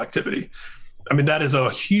 in total activity. I mean, that is a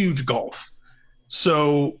huge gulf.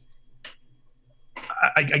 So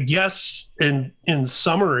I guess in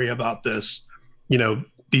summary about this,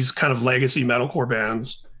 these kind of legacy metalcore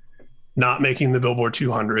bands not making the Billboard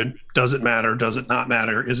 200, does it matter? Does it not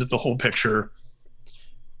matter? Is it the whole picture?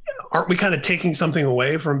 aren't we kind of taking something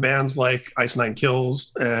away from bands like Ice Nine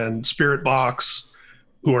Kills and Spirit Box,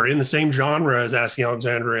 who are in the same genre as Asking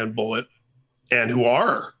Alexandria and Bullet, and who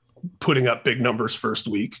are putting up big numbers first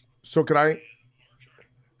week? So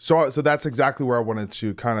so that's exactly where I wanted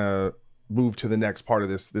to kind of move to the next part of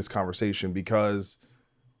this conversation, because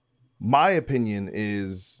my opinion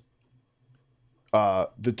is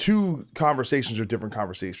the two conversations are different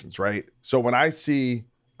conversations, right? So when I see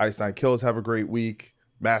Ice Nine Kills have a great week,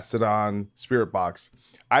 Mastodon, Spirit Box,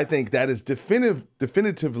 I think that is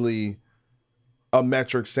definitively a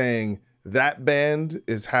metric saying that band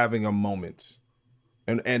is having a moment.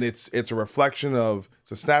 And it's a reflection of,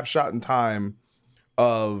 it's a snapshot in time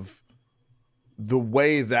of the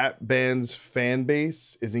way that band's fan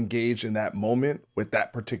base is engaged in that moment with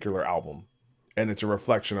that particular album. And it's a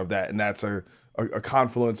reflection of that. And that's a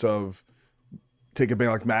confluence of, take a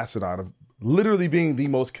band like Mastodon, of literally being the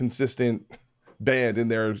most consistent band in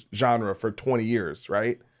their genre for 20 years,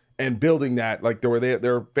 right? And building that, like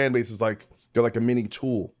their fan base is like, they're like a mini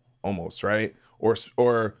Tool almost, right?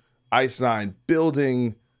 Or Ice Nine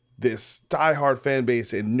building this diehard fan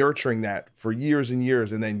base and nurturing that for years and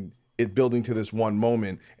years, and then it building to this one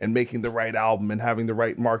moment and making the right album and having the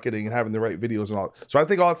right marketing and having the right videos and all. So I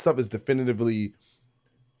think all that stuff is definitively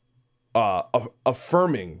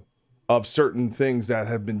affirming of certain things that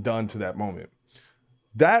have been done to that moment.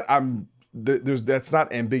 That that's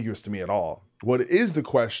not ambiguous to me at all. What is the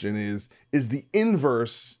question is the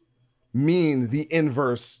inverse mean the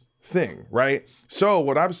inverse thing, right? So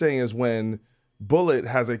what I'm saying is, when Bullet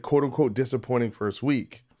has a quote unquote disappointing first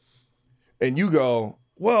week, and you go,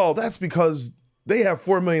 well, that's because they have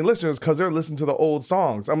 4 million listeners because they're listening to the old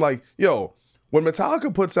songs. I'm like, yo, when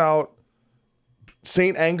Metallica puts out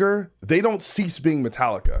Saint Anger, they don't cease being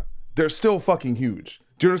Metallica. They're still fucking huge.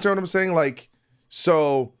 Do you understand what I'm saying? Like,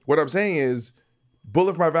 so what I'm saying is,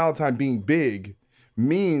 Bullet for My Valentine being big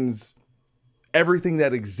means everything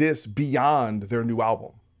that exists beyond their new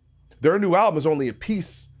album. Their new album is only a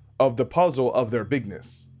piece of the puzzle of their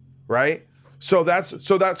bigness, right? So that's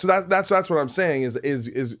what I'm saying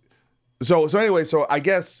is so anyway. So I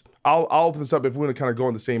guess I'll open this up if we want to kind of go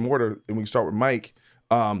in the same order, and we can start with Mike.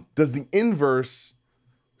 Does the inverse,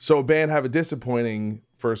 so a band have a disappointing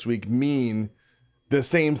first week, mean the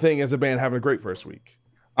same thing as a band having a great first week?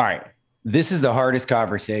 All right. This is the hardest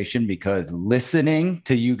conversation, because listening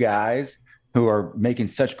to you guys who are making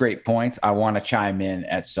such great points, I want to chime in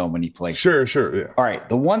at so many places. Sure. Yeah. All right.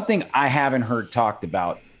 The one thing I haven't heard talked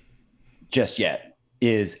about just yet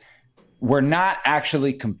is we're not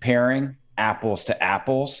actually comparing apples to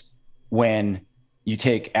apples when you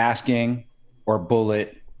take Asking or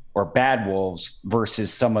Bullet or Bad Wolves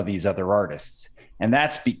versus some of these other artists. And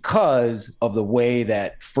that's because of the way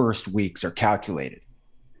that first weeks are calculated.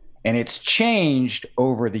 And it's changed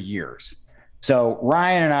over the years. So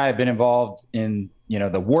Ryan and I have been involved in,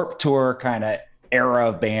 the Warped Tour kind of era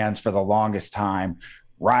of bands for the longest time.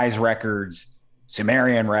 Rise Records,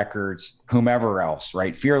 Sumerian Records, whomever else,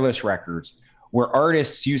 right? Fearless Records, where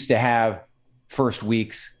artists used to have first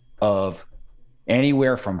weeks of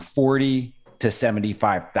anywhere from 40 to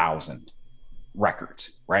 75,000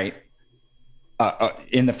 records, right?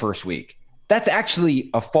 In the first week. That's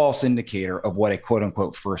actually a false indicator of what a quote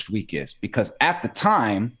unquote first week is, because at the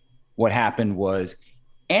time, what happened was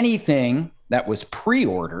anything that was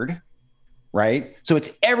pre-ordered, right? So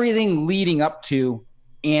it's everything leading up to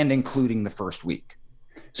and including the first week.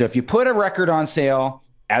 So if you put a record on sale,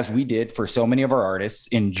 as we did for so many of our artists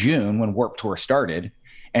in June when Warped Tour started,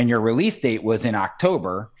 and your release date was in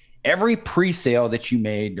October, every pre-sale that you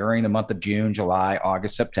made during the month of June, July,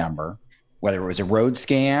 August, September, whether it was a road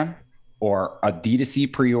scan or a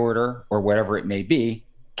D2C pre-order or whatever it may be,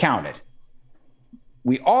 counted.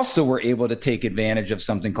 We also were able to take advantage of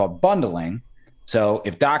something called bundling. So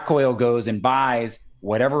if Doc Coyle goes and buys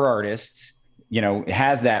whatever artists,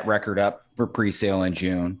 has that record up for pre-sale in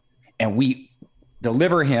June, and we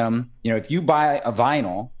deliver him, if you buy a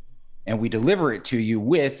vinyl and we deliver it to you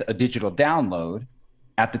with a digital download,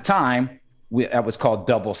 at the time, that was called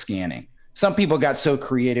double scanning. Some people got so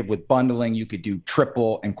creative with bundling, you could do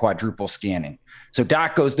triple and quadruple scanning. So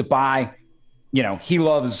Doc goes to buy, he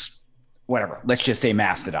loves whatever, let's just say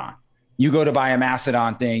Mastodon. You go to buy a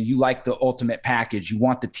Mastodon thing, you like the ultimate package, you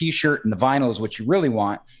want the t-shirt and the vinyl is what you really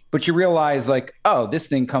want, but you realize like, oh, this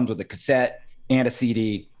thing comes with a cassette and a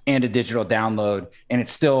CD and a digital download, and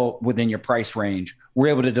it's still within your price range. We're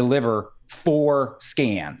able to deliver 4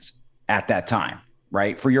 scans at that time,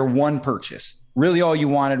 right? For your one purchase. Really all you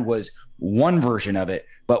wanted was one version of it,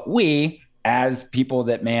 but we, as people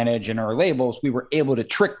that manage in our labels, we were able to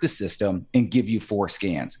trick the system and give you 4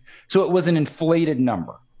 scans. So it was an inflated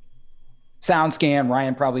number. SoundScan,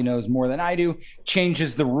 Ryan probably knows more than I do,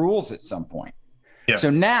 changes the rules at some point. Yeah. So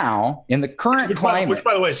now in the current climate, which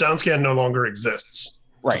by the way, SoundScan no longer exists.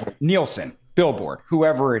 Right. Nielsen, Billboard,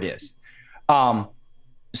 whoever it is.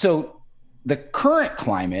 So the current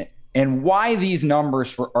climate and why these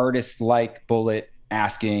numbers for artists like Bullet,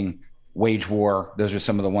 Asking, Wage War, those are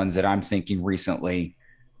some of the ones that I'm thinking recently.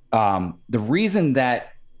 The reason that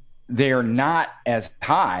they're not as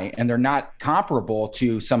high and they're not comparable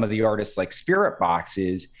to some of the artists like Spirit Box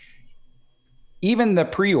is even the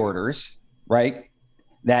pre-orders, right,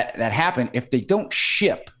 that happen, if they don't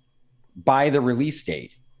ship by the release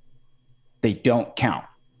date, they don't count.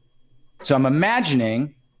 So I'm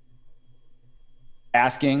imagining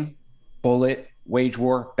Asking, Bullet, Wage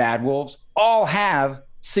War, Bad Wolves all have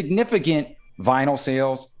significant vinyl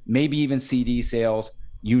sales, maybe even CD sales,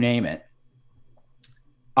 you name it,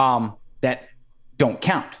 that don't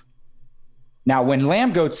count. Now, when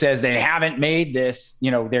Lamb Goat says they haven't made this,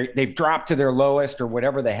 they've dropped to their lowest or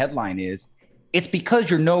whatever the headline is, it's because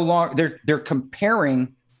you're no longer, they're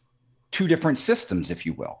comparing two different systems, if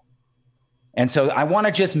you will. And so I want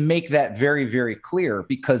to just make that very, very clear,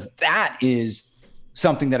 because that is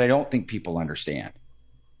something that I don't think people understand,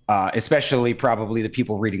 especially probably the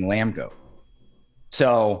people reading Lamb Goat.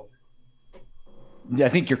 So I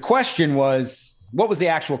think your question was, what was the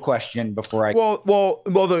actual question before I? Well,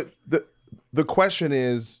 the question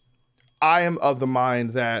is, I am of the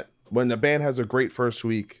mind that when the band has a great first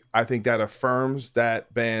week, I think that affirms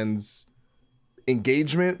that band's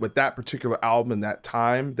engagement with that particular album and that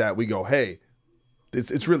time, that we go, hey,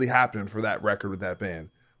 it's really happening for that record with that band.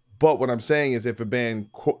 But what I'm saying is, if a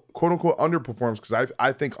band quote unquote underperforms, because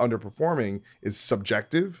I think underperforming is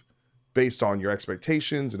subjective based on your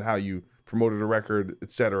expectations and how you promoted a record,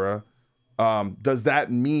 etc. Does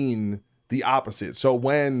that mean the opposite? So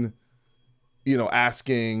when,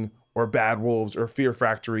 Asking or Bad Wolves or Fear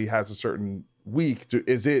Factory has a certain week,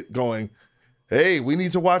 is it going, hey, we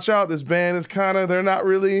need to watch out, this band is they're not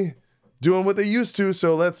really doing what they used to,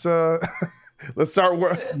 so let's let's start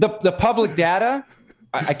the public data?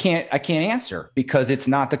 I can't answer, because it's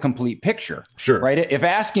not the complete picture. Sure. Right. If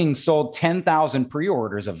Asking sold 10,000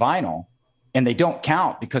 pre-orders of vinyl and they don't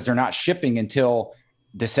count because they're not shipping until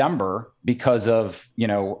December because of,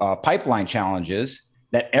 pipeline challenges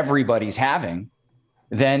that everybody's having,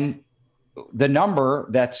 then the number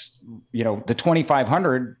that's, the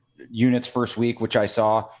 2,500 units first week, which I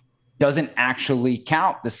saw, doesn't actually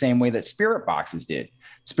count the same way that Spirit Boxes did.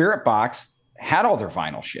 Spirit Box had all their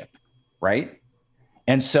vinyl ship, right?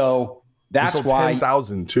 And so that's why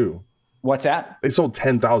 10,000 too. What's that? They sold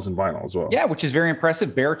 10,000 vinyl as well. Yeah, which is very impressive.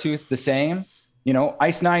 Beartooth, the same.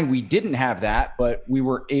 Ice Nine, we didn't have that, but we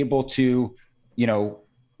were able to,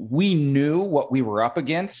 we knew what we were up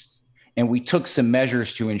against, and we took some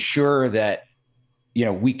measures to ensure that,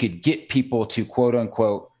 we could get people to quote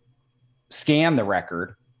unquote scan the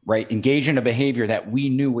record, right? Engage in a behavior that we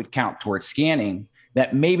knew would count towards scanning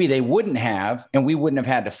that maybe they wouldn't have, and we wouldn't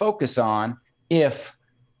have had to focus on if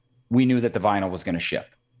we knew that the vinyl was going to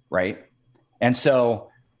ship, right? And so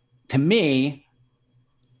to me,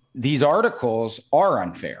 these articles are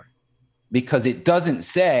unfair, because it doesn't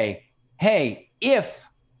say, hey, if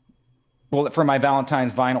Bullet for My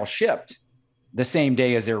Valentine's vinyl shipped the same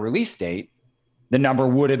day as their release date, the number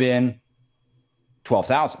would have been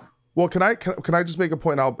 12,000. Well, can I just make a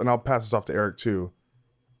point, and I'll pass this off to Eric too.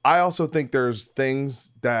 I also think there's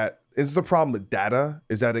things that is the problem with data,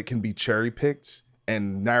 is that it can be cherry picked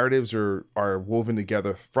and narratives are woven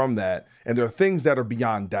together from that. And there are things that are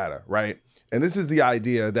beyond data, right? And this is the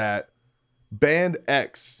idea that band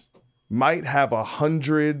X might have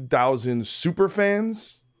 100,000 super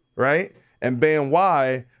fans, right? And band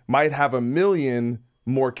Y might have 1 million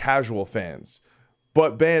more casual fans.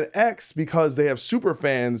 But band X, because they have super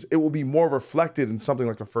fans, it will be more reflected in something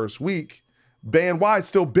like a first week. Band Y is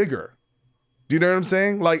still bigger. Do you know what I'm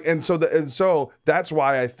saying? And so that's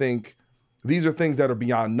why I think these are things that are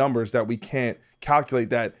beyond numbers, that we can't calculate,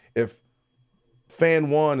 that if fan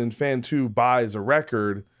 1 and fan 2 buys a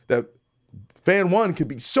record, that fan 1 could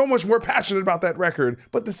be so much more passionate about that record,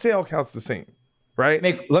 but the sale counts the same, right?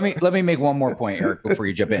 Let me make one more point, Eric, before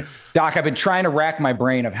you jump in. Doc, I've been trying to rack my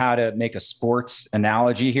brain of how to make a sports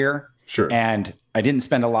analogy here. Sure. And I didn't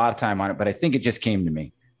spend a lot of time on it, but I think it just came to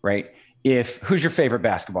me, right? Who's your favorite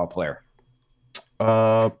basketball player?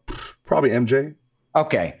 Probably MJ.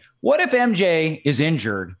 Okay. What if MJ is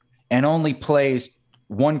injured and only plays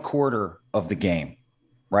 1/4 of the game,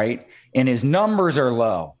 right? And his numbers are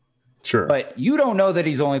low. Sure. But you don't know that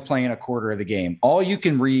he's only playing 1/4 of the game. All you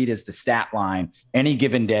can read is the stat line any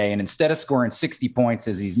given day. And instead of scoring 60 points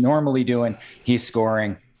as he's normally doing, he's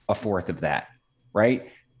scoring a fourth of that, right?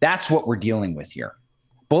 That's what we're dealing with here.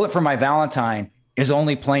 Bullet for My Valentine is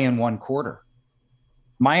only playing one quarter.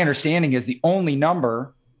 My understanding is the only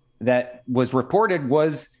number that was reported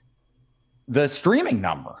was the streaming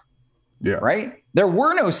number. Yeah. Right. There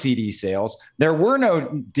were no CD sales. There were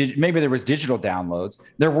no, maybe there was digital downloads.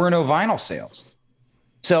 There were no vinyl sales.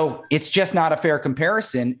 So it's just not a fair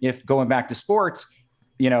comparison. If going back to sports,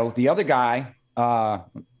 the other guy,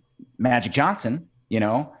 Magic Johnson,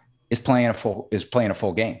 is playing a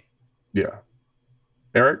full game. Yeah.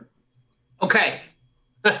 Eric? Okay.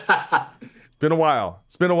 It's been a while.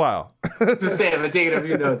 Just saying, I'm taking up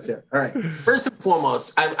your notes here. All right. First and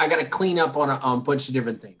foremost, I got to clean up on a bunch of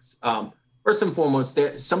different things. First and foremost,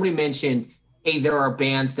 somebody mentioned, hey, there are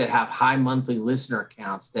bands that have high monthly listener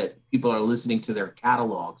counts that people are listening to their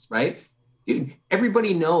catalogs, right? Dude,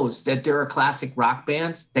 everybody knows that there are classic rock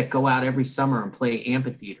bands that go out every summer and play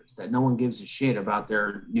amphitheaters, that no one gives a shit about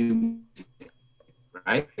their new music,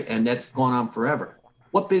 right? And that's going on forever.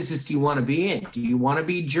 What business do you want to be in? Do you want to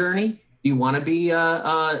be Journey? Do you want to be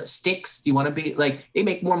Styx? Do you want to be they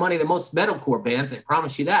make more money than most metalcore bands? I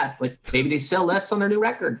promise you that, but maybe they sell less on their new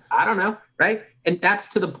record. I don't know, right? And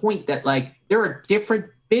that's to the point that there are different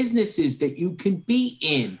businesses that you can be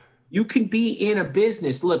in. You can be in a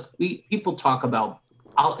business. Look, people talk about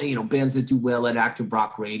bands that do well at active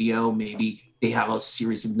rock radio. Maybe they have a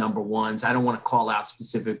series of number ones. I don't want to call out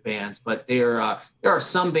specific bands, but there are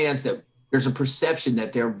some bands that there's a perception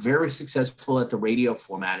that they're very successful at the radio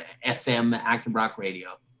format, FM, active rock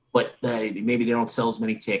radio, but maybe they don't sell as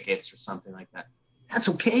many tickets or something like that. That's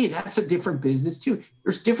okay. That's a different business too.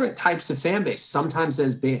 There's different types of fan base. Sometimes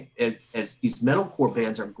as these metalcore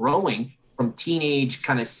bands are growing from teenage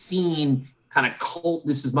kind of scene, kind of cult,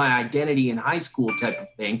 this is my identity in high school type of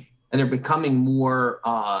thing, and they're becoming more,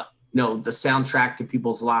 the soundtrack to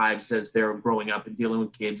people's lives as they're growing up and dealing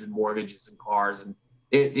with kids and mortgages and cars, and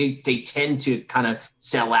they tend to kind of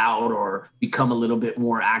sell out or become a little bit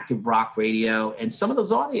more active rock radio. And some of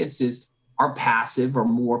those audiences are passive or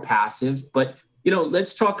more passive. But,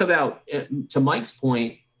 let's talk about, to Mike's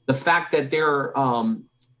point, the fact that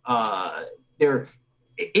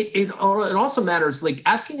it also matters, like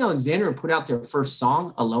Asking Alexandria put out their first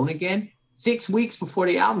song, Alone Again, 6 weeks before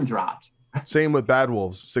the album dropped. Same with Bad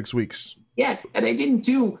Wolves, 6 weeks. Yeah, and they didn't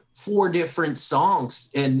do 4 different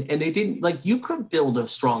songs, and they didn't you could build a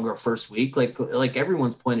stronger first week, like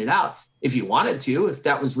everyone's pointed out, if you wanted to, if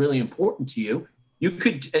that was really important to you, you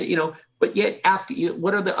could, but yet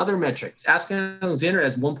what are the other metrics? Asking Alexandria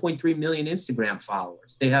has 1.3 million Instagram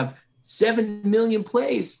followers. They have 7 million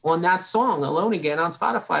plays on that song Alone Again on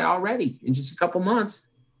Spotify already in just a couple months,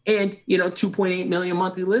 and 2.8 million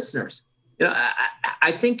monthly listeners.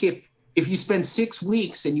 I think if you spend 6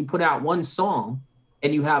 weeks and you put out one song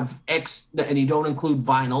and you have X and you don't include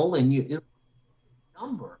vinyl and you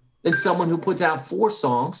number than someone who puts out 4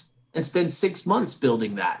 songs and spends 6 months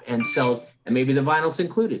building that and sells, and maybe the vinyl's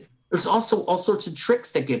included. There's also all sorts of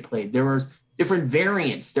tricks that get played. There are different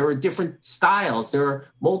variants. There are different styles. There are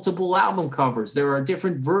multiple album covers. There are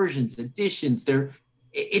different versions, editions.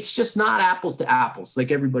 It's just not apples to apples,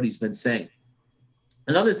 like everybody's been saying.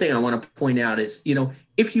 Another thing I want to point out is,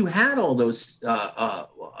 if you had all those,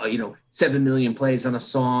 7 million plays on a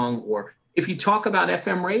song, or if you talk about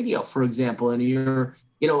FM radio, for example, and you're,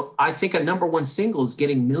 I think a number one single is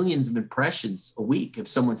getting millions of impressions a week if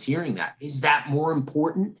someone's hearing that. Is that more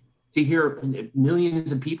important to hear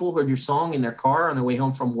millions of people heard your song in their car on their way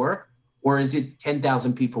home from work? Or is it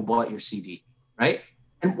 10,000 people bought your CD, right?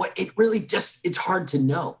 And what it really it's hard to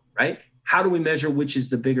know, right? How do we measure which is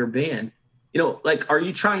the bigger band? If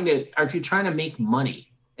you're trying to make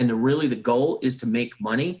money and the goal is to make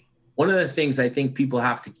money, one of the things I think people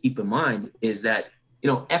have to keep in mind is that,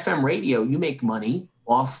 FM radio, you make money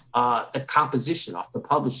off the composition, off the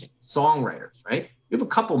publishing, songwriters, right? You have a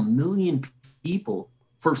couple million people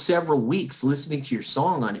for several weeks listening to your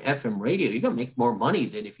song on FM radio. You're going to make more money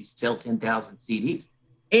than if you sell 10,000 CDs.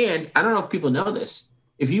 And I don't know if people know this,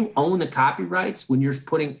 if you own the copyrights, when you're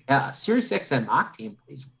putting Sirius XM Octane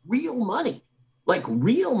plays real money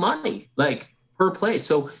per play.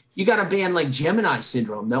 So you got a band like Gemini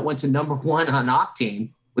Syndrome that went to number 1 on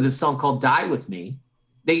Octane with a song called Die With Me.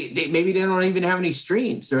 They maybe they don't even have any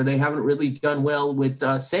streams, or they haven't really done well with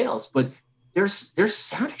sales, but there's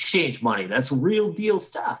Sound Exchange money. That's real deal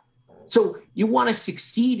stuff. So you want to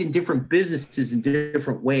succeed in different businesses in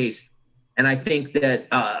different ways. And I think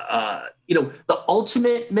that, the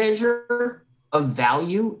ultimate measure of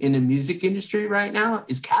value in the music industry right now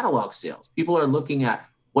is catalog sales. People are looking at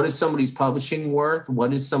what is somebody's publishing worth?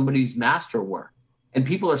 What is somebody's master worth? And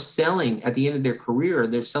people are selling at the end of their career,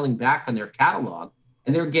 they're selling back on their catalog.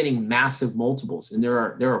 and they're getting massive multiples. And there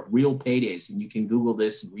are real paydays, and you can Google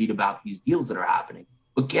this and read about these deals that are happening.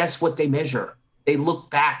 But guess what they measure? They look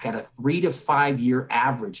back at a 3 to 5 year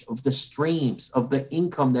average of the streams of the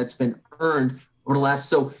income that's been earned over the last,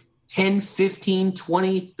 so 10, 15,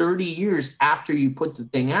 20, 30 years after you put the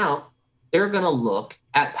thing out. They're going to look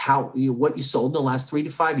at what you sold in the last 3 to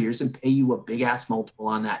 5 years and pay you a big ass multiple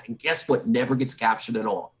on that. And guess what never gets captured at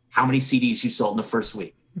all? How many CDs you sold in the first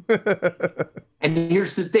week. And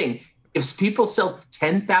here's the thing. If people sell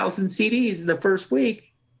 10,000 CDs in the first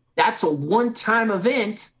week, that's a one-time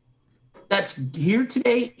event that's here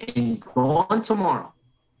today and gone tomorrow.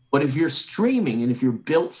 But if you're streaming and if you're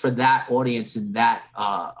built for that audience and that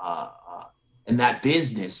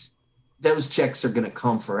business, those checks are going to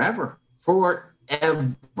come forever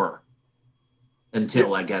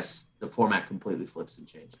until I guess the format completely flips and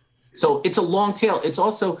changes. So it's a long tail. It's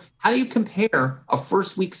also, how do you compare a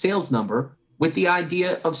first week sales number with the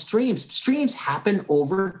idea of streams? Streams happen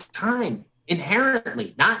over time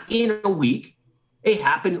inherently, not in a week. They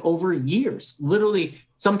happen over years. Literally,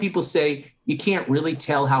 some people say you can't really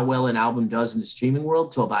tell how well an album does in the streaming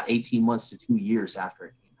world till about 18 months to 2 years after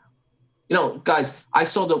it came out. You know, guys, I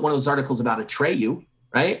saw one of those articles about Atreyu,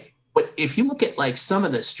 right? But if you look at like some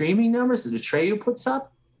of the streaming numbers that Atreyu puts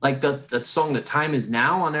up, like the song "The Time Is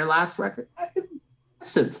Now" on their last record,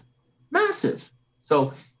 massive.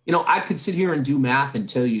 So, you know, I could sit here and do math and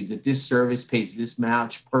tell you that this service pays this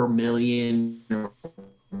much per million or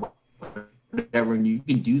whatever, and you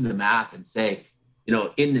can do the math and say, you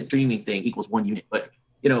know, in the streaming thing equals 1 unit. But,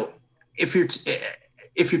 you know, if you're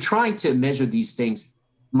trying to measure these things,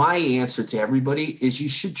 my answer to everybody is you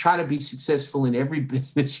should try to be successful in every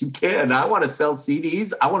business you can. I want to sell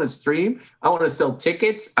CDs. I want to stream. I want to sell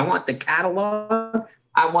tickets. I want the catalog.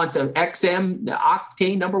 I want the XM, the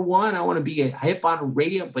Octane #1. I want to be a hip on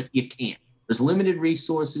radio, but you can't. There's limited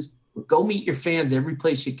resources. But go meet your fans every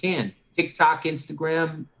place you can. TikTok,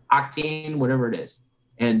 Instagram, Octane, whatever it is.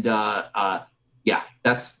 And yeah,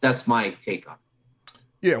 that's my take on it.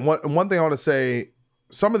 Yeah, one thing I want to say,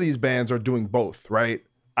 some of these bands are doing both, right?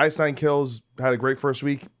 Ice Nine Kills had a great first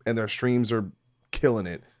week, and their streams are killing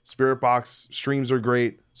it. Spirit Box streams are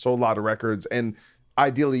great, sold a lot of records, and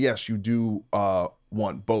ideally, yes, you do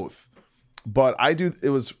want both. But actually,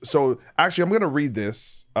 I'm going to read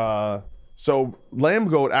this. So Lamb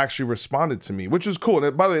Goat actually responded to me, which is cool.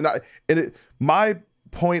 And by the way, my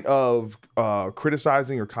point of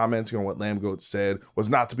criticizing or commenting on what Lamb Goat said was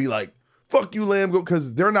not to be like, fuck you, Lamb Goat,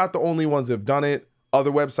 because they're not the only ones that have done it. Other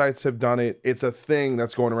websites have done it. It's a thing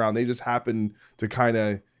that's going around. They just happen to kind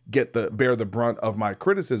of bear the brunt of my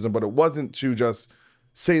criticism, but it wasn't to just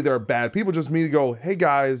say they're bad people, just me to go, hey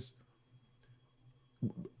guys,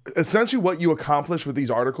 essentially what you accomplish with these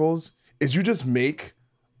articles is you just make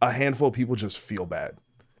a handful of people just feel bad.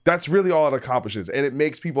 That's really all it accomplishes. And it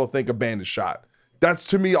makes people think a band is shot. That's,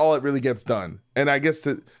 to me, all it really gets done. And I guess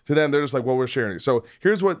to them, they're just like, well, we're sharing it. So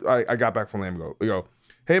here's what I got back from Lamb Goat. We go,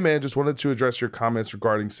 hey man, just wanted to address your comments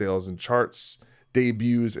regarding sales and charts,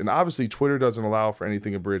 debuts, and obviously Twitter doesn't allow for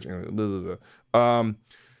anything abridged.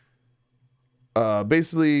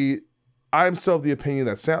 Basically, I'm still of the opinion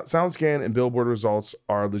that SoundScan and Billboard results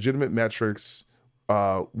are legitimate metrics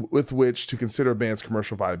with which to consider a band's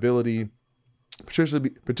commercial viability,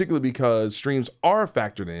 particularly because streams are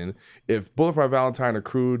factored in. If Bullet for My Valentine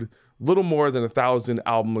accrued little more than 1,000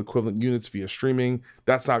 album equivalent units via streaming,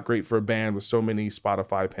 that's not great for a band with so many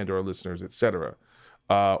Spotify, Pandora listeners, etc.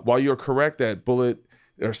 While you're correct that Bullet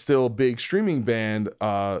are still a big streaming band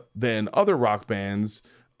than other rock bands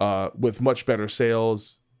with much better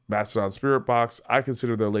sales, Mastodon, Spirit Box, I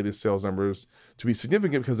consider their latest sales numbers to be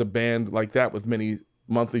significant because a band like that with many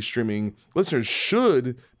monthly streaming listeners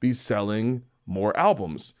should be selling more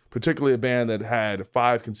albums, particularly a band that had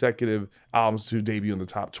 5 consecutive albums to debut in the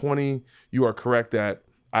top 20. You are correct that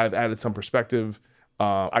I've added some perspective.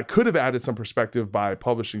 I could have added some perspective by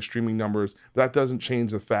publishing streaming numbers, but that doesn't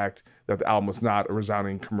change the fact that the album was not a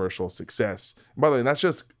resounding commercial success. And by the way, that's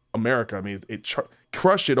just America. I mean, it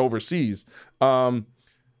crushed it overseas.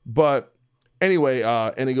 But anyway,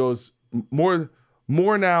 and it goes more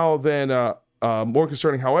now than more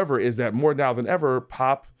concerning, however, is that more now than ever,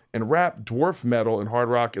 pop and rap dwarf metal and hard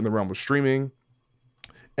rock in the realm of streaming.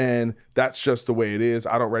 And that's just the way it is.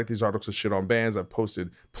 I don't write these articles to shit on bands. I've posted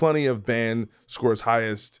plenty of band scores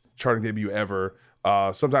highest charting debut ever.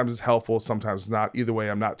 Sometimes it's helpful, sometimes it's not. Either way,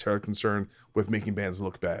 I'm not terribly concerned with making bands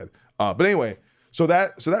look bad. But anyway, so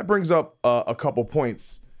that brings up a couple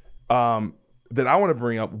points that I want to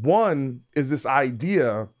bring up. One is this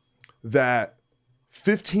idea that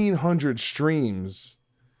 1,500 streams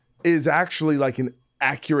is actually like an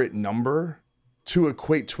accurate number. to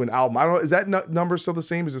equate to an album. I don't know. Is that number still the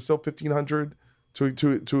same? Is it still 1,500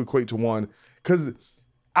 to equate to one? Because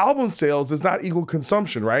album sales does not equal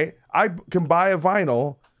consumption, right? I can buy a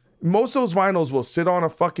vinyl. Most of those vinyls will sit on a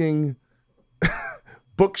fucking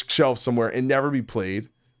bookshelf somewhere and never be played,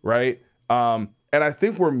 right? And I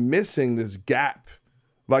think we're missing this gap,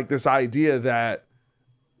 like this idea that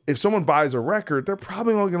if someone buys a record, they're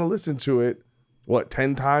probably only going to listen to it,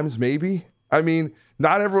 10 times maybe? I mean,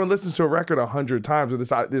 not everyone listens to a record 100 times. With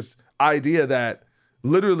this idea that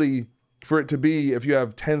literally for it to be, if you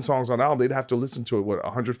have 10 songs on an album, they'd have to listen to it,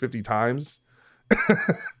 150 times?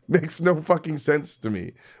 Makes no fucking sense to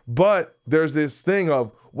me. But there's this thing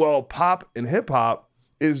of, well, pop and hip hop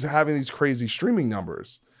is having these crazy streaming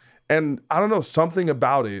numbers. And I don't know, something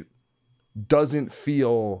about it doesn't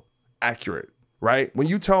feel accurate, right? When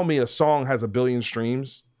you tell me a song has 1 billion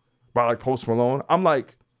streams by like Post Malone, I'm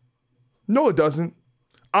like, no, it doesn't.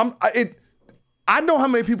 I know how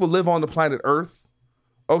many people live on the planet Earth,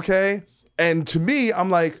 okay? And to me, I'm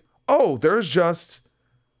like, oh, there's just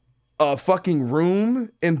a fucking room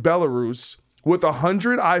in Belarus with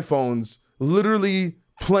 100 iPhones literally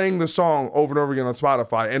playing the song over and over again on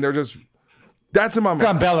Spotify. And they're just, that's in my mind.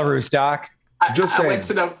 From Belarus, Doc. I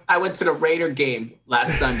went to the Raider game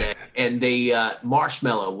last Sunday, and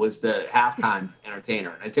Marshmello was the halftime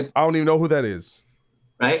entertainer. And I don't even know who that is.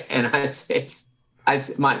 Right. And I said,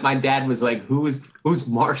 my dad was like, who's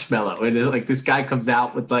Marshmello? And then, like, this guy comes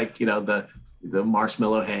out with like, the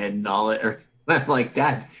marshmallow head and all it. And I'm like,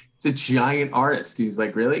 Dad, it's a giant artist. He was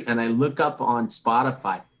like, really? And I look up on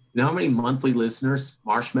Spotify. You know how many monthly listeners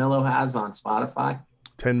Marshmello has on Spotify?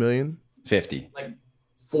 10 million? 50. Like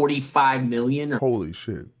 45 million. Holy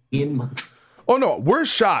shit. Month. Oh no, we're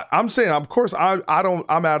shot. I'm saying, of course, I'm out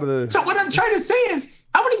of the. So what I'm trying to say is,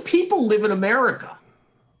 how many people live in America?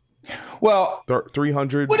 Well,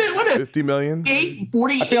 350 million.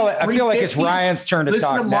 40. I feel like it's Ryan's turn to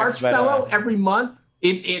talk next. Listen to Marshmello every month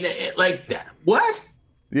in like that. What?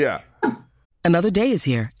 Yeah. Another day is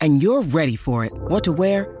here, and you're ready for it. What to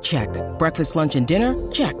wear? Check. Breakfast, lunch, and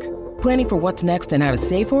dinner? Check. Planning for what's next and how to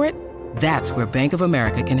save for it? That's where Bank of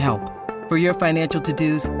America can help. For your financial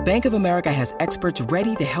to-dos, Bank of America has experts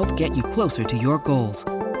ready to help get you closer to your goals.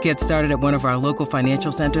 Get started at one of our local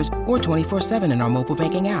financial centers or 24/7 in our mobile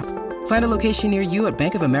banking app. Find a location near you at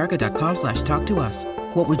bankofamerica.com/talktous.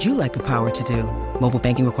 What would you like the power to do? Mobile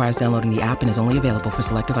banking requires downloading the app and is only available for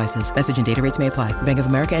select devices. Message and data rates may apply. Bank of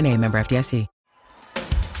America N.A., member FDIC.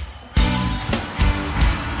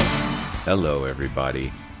 Hello,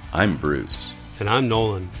 everybody. I'm Bruce. And I'm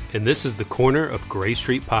Nolan, and this is the Corner of Gray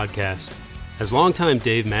Street podcast. As longtime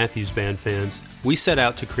Dave Matthews Band fans, we set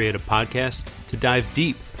out to create a podcast to dive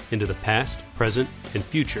deep into the past, present, and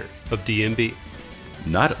future of DMB.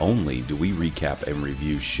 Not only do we recap and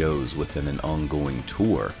review shows within an ongoing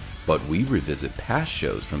tour, but we revisit past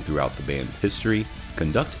shows from throughout the band's history,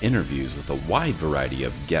 conduct interviews with a wide variety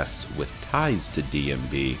of guests with ties to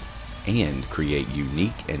DMB, and create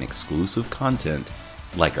unique and exclusive content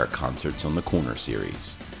like our Concerts on the Corner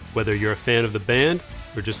series. Whether you're a fan of the band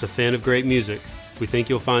or just a fan of great music, we think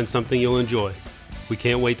you'll find something you'll enjoy. We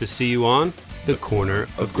can't wait to see you on the Corner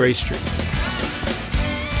of Gray Street.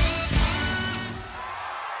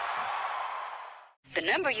 The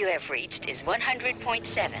number you have reached is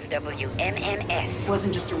 100.7 WMMS. It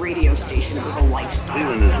wasn't just a radio station, it was a lifestyle.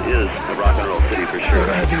 Cleveland is a rock and roll city for sure.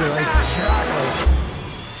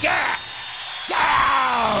 Get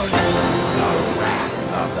down! The Wrath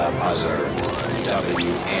of the Buzzard.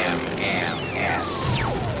 WMMS.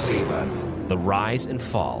 Cleveland. The rise and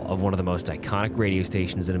fall of one of the most iconic radio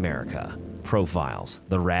stations in America. Profiles.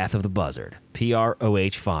 The Wrath of the Buzzard.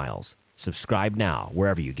 PROH Files. Subscribe now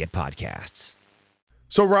wherever you get podcasts.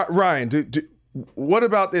 So Ryan, what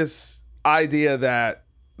about this idea that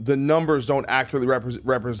the numbers don't accurately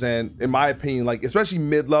represent, in my opinion, like especially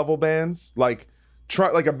mid-level bands, like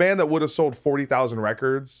a band that would have sold 40,000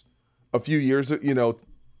 records a few years,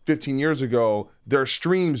 15 years ago, their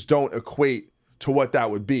streams don't equate to what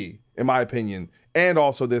that would be, in my opinion. And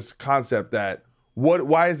also this concept that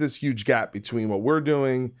why is this huge gap between what we're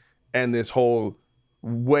doing and this whole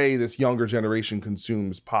way this younger generation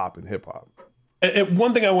consumes pop and hip hop? And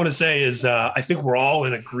one thing I want to say is I think we're all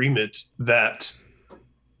in agreement that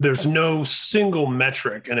there's no single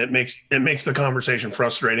metric, and it makes the conversation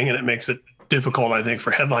frustrating, and it makes it difficult, I think, for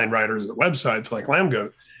headline writers at websites like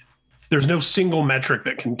Lambgoat. There's no single metric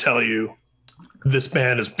that can tell you this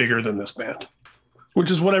band is bigger than this band, which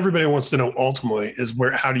is what everybody wants to know ultimately is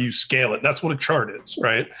how do you scale it? That's what a chart is,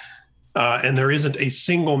 right? And there isn't a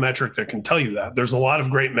single metric that can tell you that. There's a lot of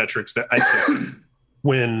great metrics that I think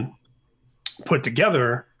when put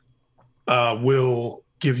together will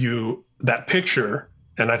give you that picture.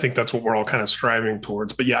 And I think that's what we're all kind of striving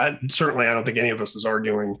towards. But yeah, certainly I don't think any of us is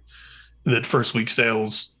arguing that first week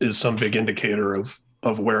sales is some big indicator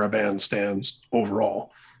of where a band stands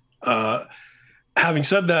overall. Having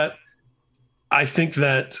said that, I think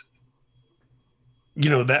that,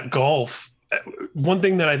 that golf, one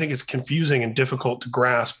thing that I think is confusing and difficult to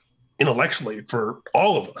grasp intellectually for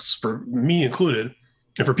all of us, for me included,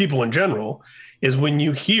 and for people in general, is when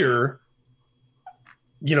you hear,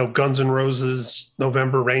 Guns N' Roses'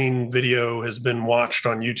 November Rain video has been watched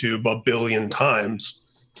on YouTube 1 billion times.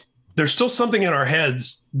 There's still something in our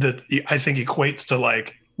heads that I think equates to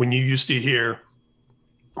like when you used to hear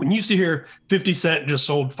 50 Cent just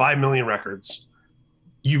sold 5 million records.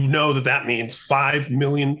 That means 5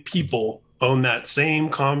 million people own that same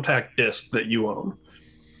compact disc that you own.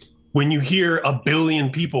 When you hear 1 billion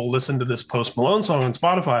people listen to this Post Malone song on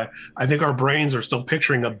Spotify, I think our brains are still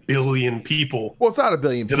picturing 1 billion people. Well, it's not 1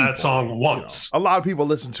 billion to people. That song once. A lot of people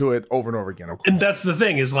listen to it over and over again. And that's the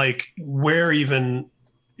thing is like where even,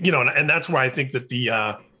 and that's why I think that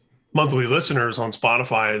the monthly listeners on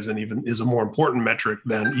Spotify is a more important metric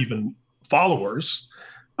than even followers,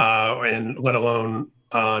 and let alone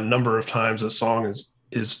number of times a song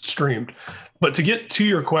is streamed. But to get to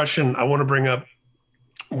your question, I want to bring up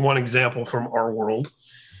one example from our world.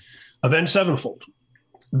 Avenged Sevenfold.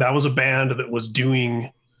 That was a band that was doing,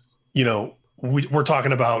 we're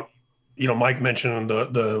talking about, Mike mentioned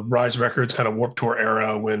the Rise Records kind of Warped Tour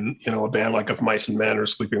era when, a band like Of Mice and Men or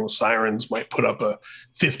Sleeping with Sirens might put up a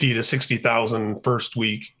 50 to 60,000 first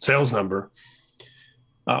week sales number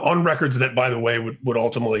on records that, by the way, would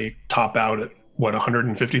ultimately top out at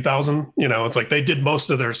 150,000. It's like they did most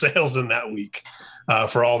of their sales in that week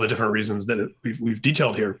for all the different reasons that we've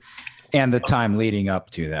detailed here. And the time leading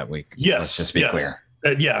up to that week. Yes. Let's just be clear.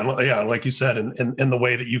 Yeah. Like you said, and the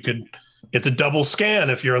way that you could, it's a double scan.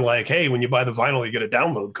 If you're like, hey, when you buy the vinyl, you get a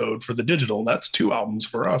download code for the digital. That's 2 albums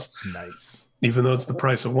for us. Nice. Even though it's the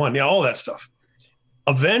price of one. Yeah. All that stuff.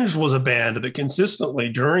 Avenged was a band that consistently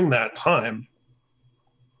during that time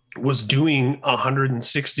was doing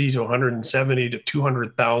 160 to 170 to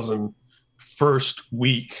 200,000 first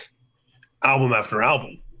week album after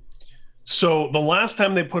album. So the last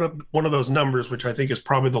time they put up one of those numbers, which I think is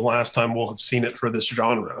probably the last time we'll have seen it for this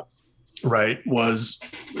genre, right, was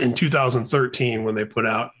in 2013 when they put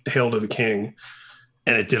out Hail to the King,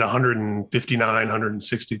 and it did 159,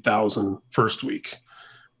 160,000 first week.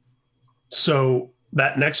 So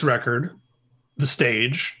that next record, The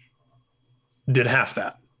Stage, did half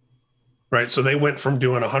that. Right. So they went from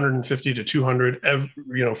doing 150 to 200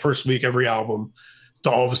 first week every album to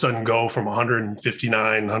all of a sudden go from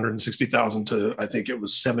 159, 160,000 to I think it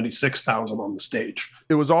was 76,000 on the Stage.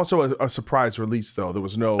 It was also a surprise release, though. There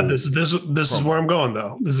was no. And this is where I'm going,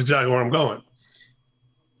 though. This is exactly where I'm going.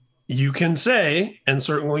 You can say, and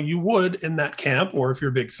certainly you would in that camp, or if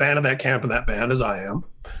you're a big fan of that camp and that band, as I am,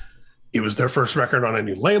 it was their first record on a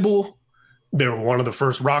new label. They were one of the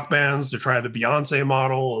first rock bands to try the Beyonce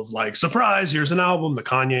model of like, surprise, here's an album, the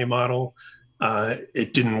Kanye model.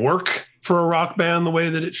 It didn't work for a rock band the way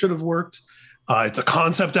that it should have worked. It's a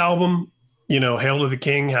concept album. Hail to the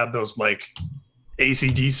King had those like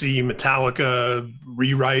AC/DC, Metallica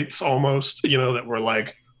rewrites almost, that were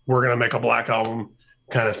like, we're going to make a Black Album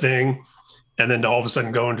kind of thing. And then to all of a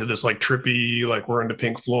sudden go into this like trippy, like we're into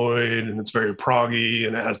Pink Floyd and it's very proggy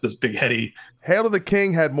and it has this big heady. Hail to the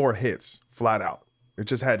King had more hits, flat out. It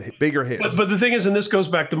just had bigger hits. But the thing is, and this goes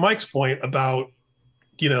back to Mike's point about,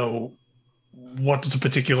 what does a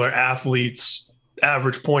particular athlete's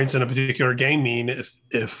average points in a particular game mean if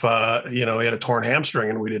he had a torn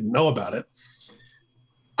hamstring and we didn't know about it.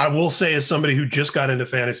 I will say, as somebody who just got into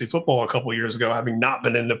fantasy football a couple of years ago, having not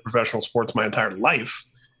been into professional sports my entire life,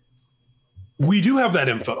 we do have that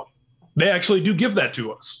info. They actually do give that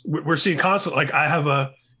to us. We're seeing constantly, like I have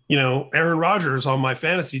Aaron Rodgers on my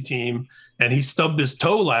fantasy team and he stubbed his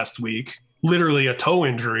toe last week, literally a toe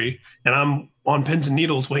injury. And I'm on pins and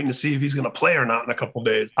needles waiting to see if he's going to play or not in a couple of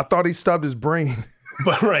days. I thought he stubbed his brain.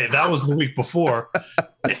 But right. That was the week before.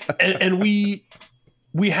 and we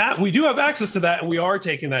do have access to that and we are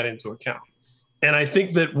taking that into account. And I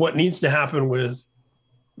think that what needs to happen with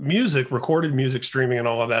music, recorded music, streaming, and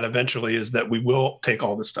all of that eventually is that we will take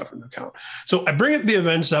all this stuff into account. So I bring up the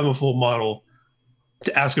Avenged Sevenfold model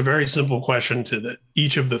to ask a very simple question to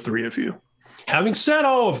each of the three of you. Having said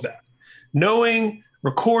all of that, knowing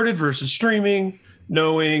recorded versus streaming,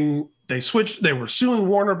 knowing they were suing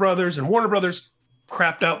Warner Brothers and Warner Brothers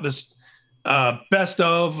crapped out this best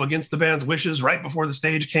of against the band's wishes right before the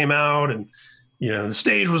Stage came out. And, the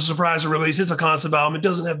Stage was a surprise release. It's a concept album. It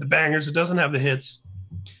doesn't have the bangers. It doesn't have the hits.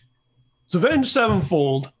 So Avenged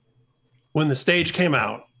Sevenfold, when the stage came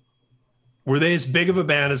out, were they as big of a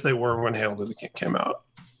band as they were when Hail to the King came out?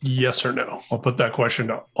 Yes or no? I'll put that question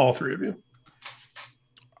to all three of you.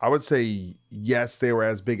 I would say yes, they were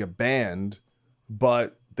as big a band,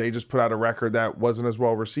 but they just put out a record that wasn't as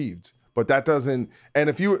well received. But that doesn't, and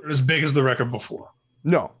if you as big as the record before.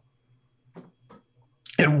 No.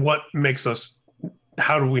 And what makes us,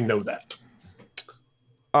 how do we know that?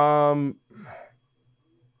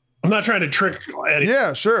 I'm not trying to trick Eddie.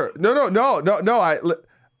 Yeah, sure. No.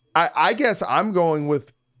 I guess I'm going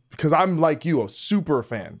with, because I'm like you, a super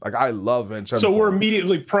fan. Like I love Avenged Sevenfold. So we're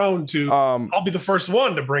immediately prone to, I'll be the first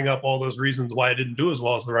one to bring up all those reasons why it didn't do as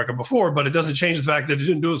well as the record before, but it doesn't change the fact that it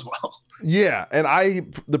didn't do as well. Yeah.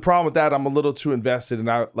 And the problem with that, I'm a little too invested, and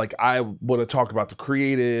I want to talk about the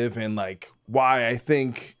creative and like why I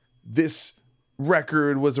think this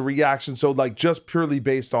record was a reaction. So like just purely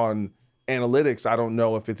based on analytics, I don't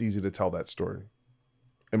know if it's easy to tell that story,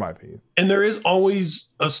 in my opinion. And there is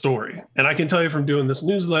always a story. And I can tell you from doing this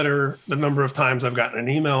newsletter, the number of times I've gotten an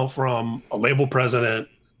email from a label president,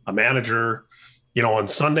 a manager, on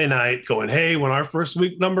Sunday night going, hey, when our first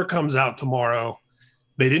week number comes out tomorrow,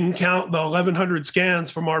 they didn't count the 1,100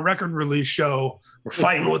 scans from our record release show. We're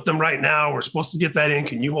fighting with them right now. We're supposed to get that in.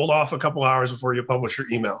 Can you hold off a couple hours before you publish your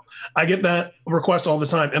email? I get that request all the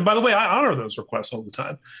time. And by the way, I honor those requests all the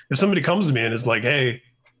time. If somebody comes to me and is like, hey,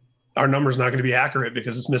 our number's not going to be accurate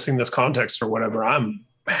because it's missing this context or whatever, I'm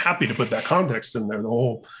happy to put that context in there. The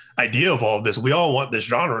whole idea of all of this, we all want this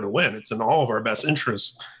genre to win. It's in all of our best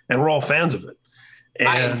interests, and we're all fans of it.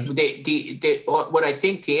 And what I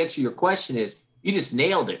think, to answer your question, is you just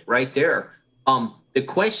nailed it right there. The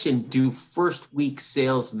question, do first week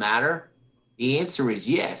sales matter? The answer is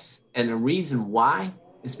yes. And the reason why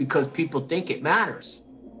is because people think it matters,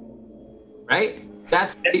 right?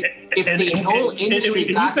 That's if the whole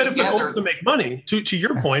industry got you said together. If the goal is to make money, to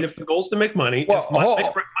your point, if the goal is to make money, if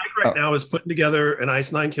Mike right now is putting together an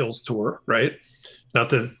Ice Nine Kills tour, right? Not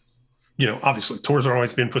that, obviously tours are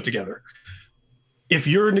always being put together. If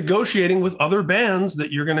you're negotiating with other bands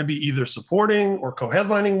that you're going to be either supporting or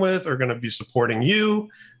co-headlining with, or going to be supporting you,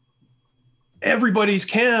 everybody's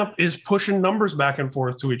camp is pushing numbers back and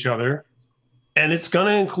forth to each other. And it's going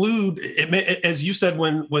to include, as you said,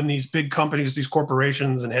 when these big companies, these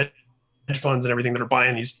corporations and hedge funds and everything that are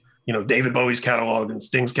buying these, David Bowie's catalog and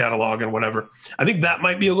Sting's catalog and whatever, I think that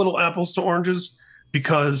might be a little apples to oranges,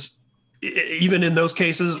 because even in those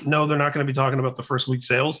cases, no, they're not going to be talking about the first week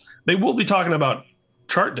sales. They will be talking about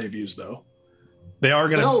chart debuts, though. They are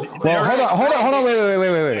going to. Hold on,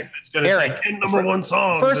 wait. It's going to say 10 number one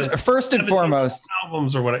songs. First and foremost,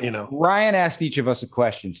 albums or what, Ryan asked each of us a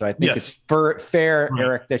question, so I think it's fair, right,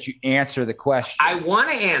 Eric, that you answer the question. I want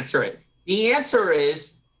to answer it. The answer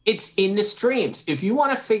is it's in the streams. If you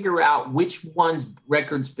want to figure out which one's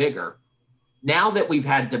record's bigger, now that we've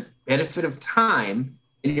had the benefit of time,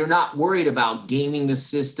 and you're not worried about gaming the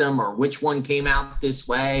system or which one came out this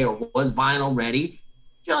way or was vinyl ready,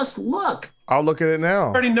 just look. I'll look at it now. I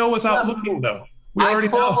already know without looking, though. I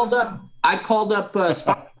called up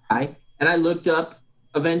Spotify and I looked up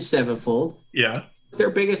Avenged Sevenfold. Yeah.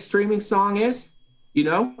 Their biggest streaming song is,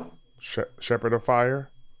 Shepherd of Fire.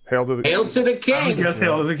 Hail to the King. I guess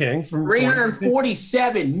Hail to the King. From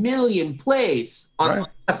 347 million plays on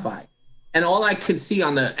Spotify. And all I can see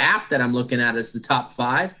on the app that I'm looking at is the top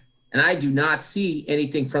 5. And I do not see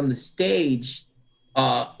anything from the stage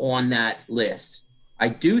on that list. I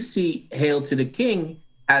do see Hail to the King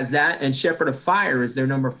as that, and Shepherd of Fire is their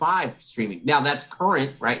number 5 streaming. Now, that's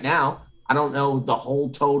current right now. I don't know the whole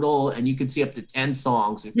total, and you can see up to 10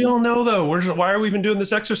 songs. We all know, though. Why are we even doing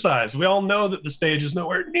this exercise? We all know that the stage is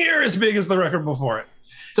nowhere near as big as the record before it.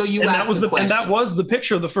 So that was the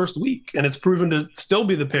picture of the first week, and it's proven to still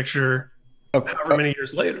be the picture however many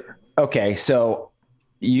years later. Okay, so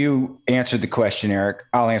you answered the question, Eric.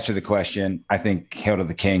 I'll answer the question. I think Hail to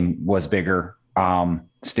the King was bigger.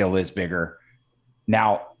 Still is bigger.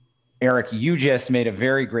 Now, Eric, you just made a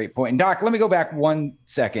very great point. And Doc, let me go back 1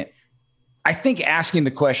 second. I think asking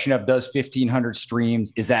the question of does 1,500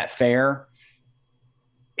 streams, is that fair?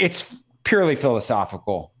 It's purely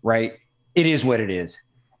philosophical, right? It is what it is.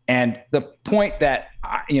 And the point that,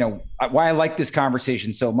 why I like this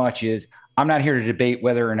conversation so much is I'm not here to debate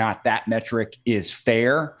whether or not that metric is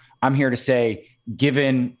fair. I'm here to say,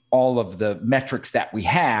 given all of the metrics that we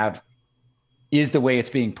have, is the way it's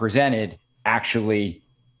being presented actually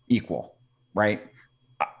equal, right?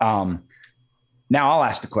 Now I'll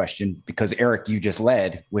ask the question, because Eric, you just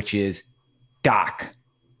led, which is, Doc,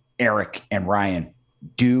 Eric, and Ryan,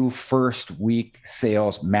 do first week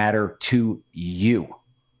sales matter to you?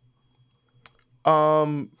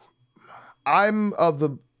 I'm of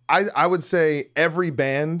the. I would say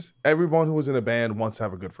everyone who was in a band wants to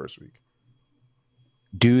have a good first week.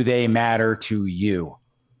 Do they matter to you?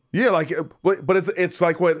 Yeah, like, but it's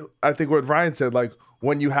like what I think what Ryan said. Like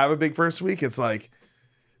when you have a big first week, it's like,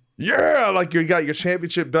 yeah, like you got your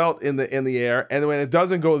championship belt in the air, and when it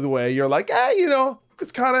doesn't go the way, you're like,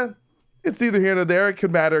 it's either here or there. It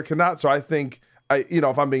could matter, it could not. So I think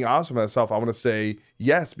if I'm being honest with myself, I want to say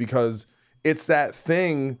yes, because it's that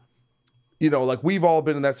thing. Like we've all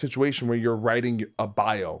been in that situation where you're writing a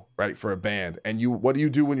bio, right, for a band. And what do you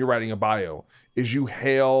do when you're writing a bio? Is you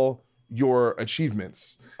hail your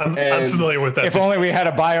achievements. I'm familiar with that. If only we had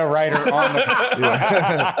a bio writer on the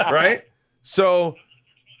right? So,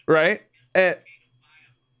 right? And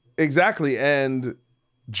exactly. And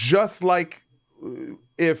just like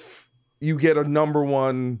if you get a number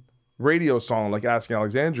one radio song like Asking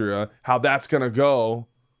Alexandria, how that's going to go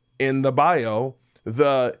in the bio,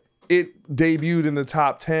 it debuted in the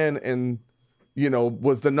top 10 and,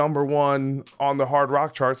 was the number one on the hard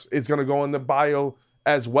rock charts. It's going to go in the bio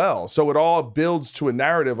as well. So it all builds to a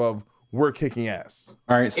narrative of we're kicking ass.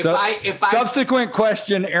 All right. Subsequent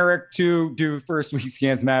question, Eric, do first week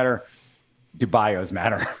scans matter? Do bios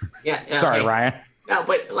matter? Yeah. Sorry, okay. Ryan. No,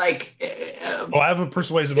 but like, I have a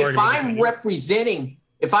persuasive argument.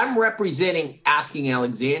 If I'm representing Asking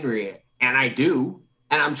Alexandria, and I do,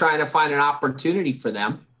 and I'm trying to find an opportunity for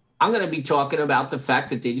them, I'm going to be talking about the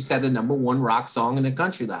fact that they just had the number one rock song in the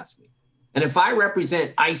country last week. And if I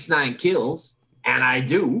represent Ice Nine Kills, and I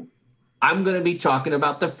do, I'm going to be talking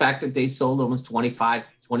about the fact that they sold almost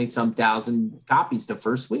 20-some thousand copies the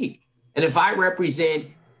first week. And if I represent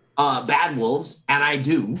Bad Wolves, and I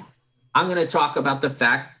do, I'm going to talk about the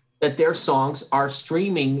fact that their songs are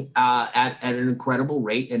streaming at an incredible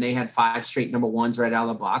rate, and they had 5 straight number ones right out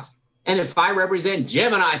of the box. And if I represent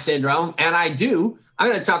Gemini Syndrome, and I do, I'm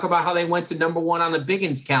going to talk about how they went to number one on the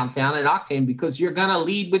Biggins countdown at Octane, because you're going to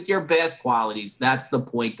lead with your best qualities. That's the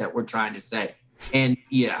point that we're trying to say. And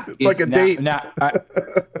yeah, it's like a date.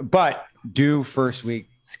 But do first week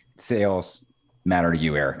sales matter to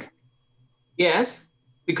you, Eric? Yes,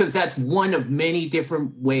 because that's one of many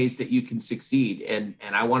different ways that you can succeed. And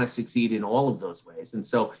I want to succeed in all of those ways. And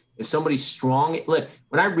so if somebody's strong, look,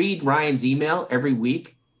 when I read Ryan's email every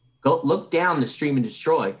week, go look down the Stream and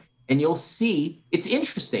Destroy, and you'll see it's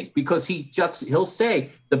interesting because he'll say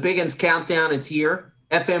the Biggins countdown is here,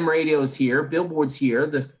 FM radio is here, Billboard's here,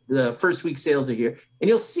 the first week sales are here, and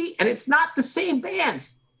you'll see, and it's not the same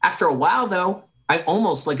bands. After a while, though, I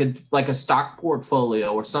almost like a stock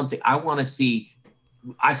portfolio or something.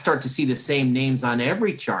 I start to see the same names on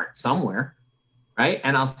every chart somewhere, right?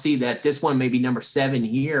 And I'll see that this one may be number 7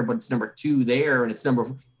 here, but it's number 2 there, and it's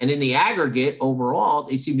and in the aggregate overall,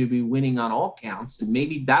 they seem to be winning on all counts. And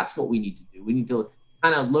maybe that's what we need to do. We need to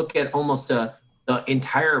kind of look at almost the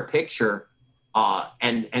entire picture.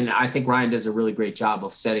 And I think Ryan does a really great job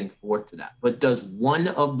of setting forth to that. But does one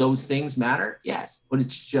of those things matter? Yes, but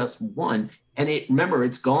it's just one. And remember,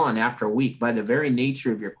 it's gone after a week. By the very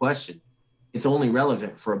nature of your question, it's only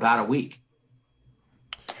relevant for about a week.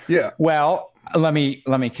 Yeah. Well, let me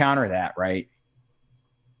counter that, right?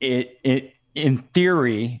 It in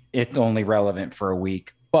theory, it's only relevant for a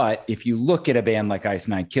week. But if you look at a band like Ice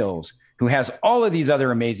Nine Kills, who has all of these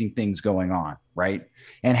other amazing things going on, right?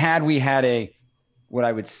 And had we had what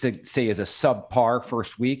I would say is a subpar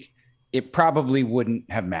first week, it probably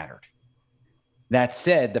wouldn't have mattered. That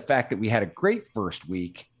said, the fact that we had a great first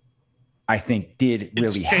week, I think did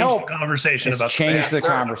really help the conversation about change the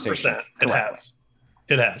conversation.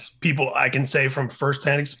 It has. People, I can say from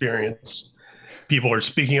firsthand experience, people are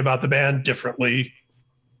speaking about the band differently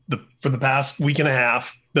for the past week and a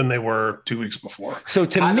half than they were 2 weeks before. So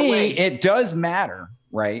to me, it does matter,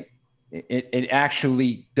 right? It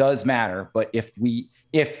actually does matter. But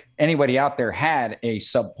if anybody out there had a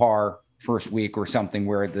subpar first week or something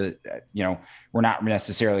where we're not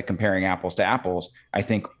necessarily comparing apples to apples, I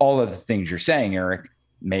think all of the things you're saying, Eric,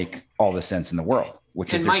 make all the sense in the world,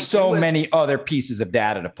 which is there's so many other pieces of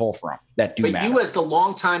data to pull from that do matter. But you as the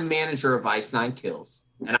longtime manager of Ice Nine Kills,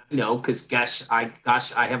 and I know because I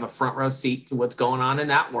have a front row seat to what's going on in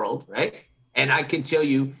that world, right? And I can tell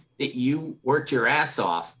you that you worked your ass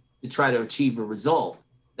off to try to achieve a result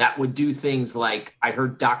that would do things like I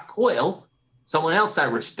heard Doc Coyle, someone else I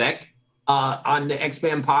respect, on the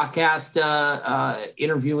X-Band podcast,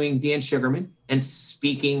 interviewing Dan Sugarman and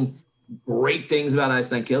speaking great things about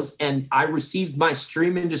Ice Nine Kills. And I received my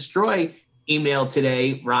Stream and Destroy email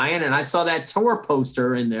today, Ryan, and I saw that tour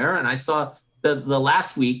poster in there, and I saw the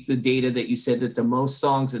last week, the data that you said that the most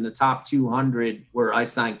songs in the top 200 were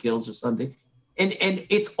Ice Nine Kills or something. And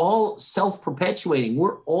it's all self-perpetuating.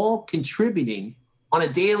 We're all contributing on a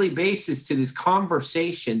daily basis to this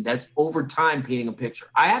conversation that's over time painting a picture.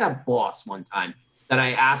 I had a boss one time that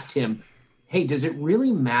I asked him, hey, does it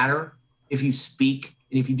really matter if you speak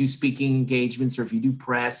and if you do speaking engagements or if you do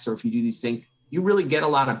press or if you do these things? You really get a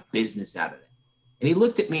lot of business out of it. And he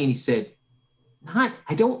looked at me and he said, I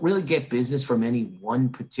don't really get business from any one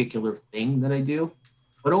particular thing that I do.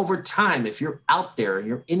 But over time, if you're out there and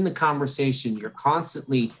you're in the conversation, you're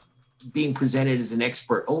constantly being presented as an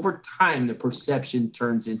expert, over time, the perception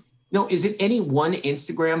turns in, is it any one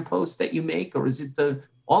Instagram post that you make, or is it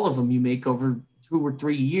all of them you make over 2 or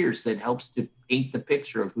 3 years that helps to paint the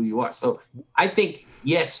picture of who you are? So I think,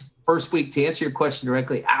 yes, first week, to answer your question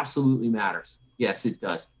directly, absolutely matters. Yes, it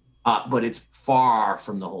does. But it's far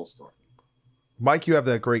from the whole story. Mike, you have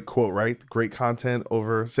that great quote, right? Great content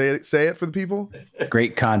over, say it for the people.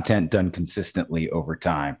 Great content done consistently over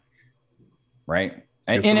time, right?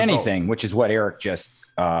 In anything, which is what Eric just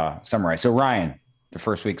summarized. So Ryan, the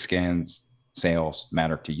first week scans sales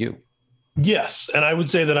matter to you. Yes. And I would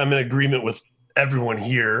say that I'm in agreement with everyone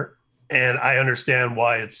here. And I understand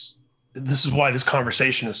why this is why this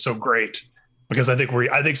conversation is so great, because I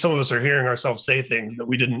think some of us are hearing ourselves say things that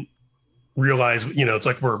we didn't realize. It's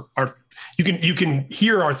like you can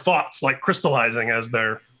hear our thoughts like crystallizing as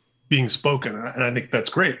they're being spoken. And I think that's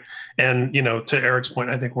great. And, to Eric's point,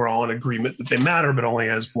 I think we're all in agreement that they matter, but only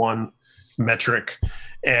as one metric.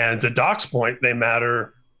 And to Doc's point, they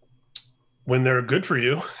matter when they're good for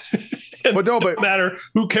you. But matter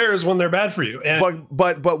who cares when they're bad for you. And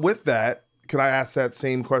but with that, can I ask that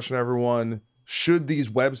same question, everyone? Should these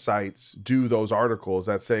websites do those articles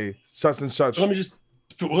that say such and such?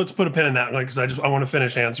 Let's put a pin in that one, because I want to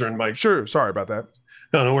finish answering Mike. Sure. Sorry about that.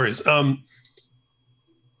 No worries.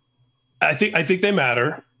 I think they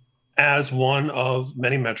matter as one of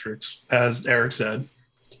many metrics, as Eric said.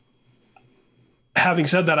 Having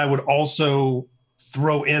said that, I would also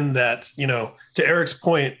throw in that, to Eric's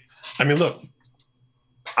point, I mean, look,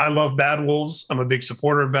 I love Bad Wolves. I'm a big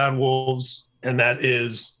supporter of Bad Wolves, and that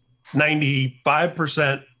is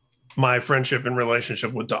 95% my friendship and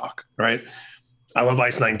relationship with Doc, right? I love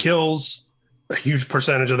Ice Nine Kills. A huge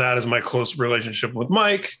percentage of that is my close relationship with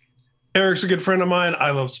Mike. Eric's a good friend of mine.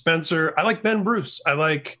 I love Spencer. I like Ben Bruce. I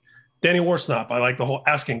like Danny Warsnop. I like the whole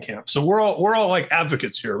Asking Camp. So we're all like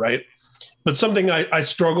advocates here, right? But something I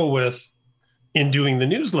struggle with in doing the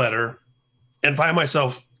newsletter and find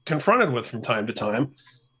myself confronted with from time to time.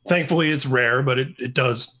 Thankfully, it's rare, but it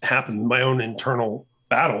does happen. My own internal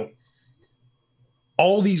battle.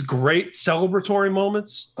 All these great celebratory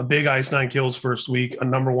moments, a big Ice Nine Kills first week, a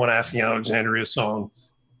 #1 Asking Alexandria song,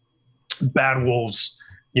 Bad Wolves,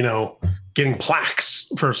 getting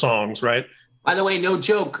plaques for songs, right? By the way, no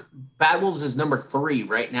joke, Bad Wolves is #3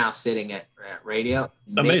 right now sitting at radio.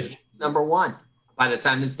 Amazing. Maybe #1 by the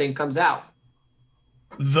time this thing comes out.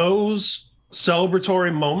 Those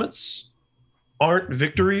celebratory moments aren't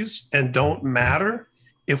victories and don't matter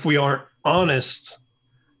if we aren't honest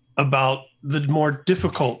about the more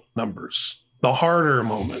difficult numbers, the harder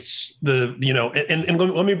moments, and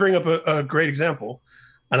let me bring up a great example.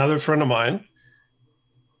 Another friend of mine,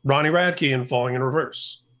 Ronnie Radke in Falling in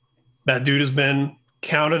Reverse. That dude has been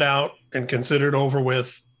counted out and considered over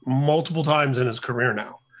with multiple times in his career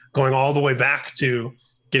now, going all the way back to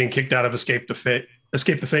getting kicked out of Escape the Fate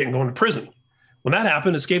and going to prison. When that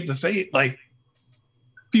happened, Escape the Fate, like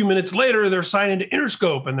a few minutes later, they're signing to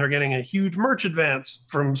Interscope and they're getting a huge merch advance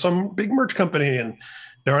from some big merch company, and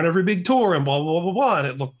they're on every big tour and blah, blah, blah, blah, blah. And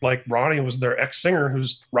it looked like Ronnie was their ex-singer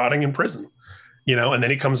who's rotting in prison, and then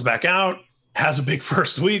he comes back out, has a big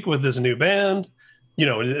first week with this new band, and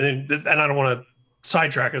I don't want to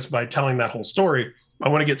sidetrack us by telling that whole story. I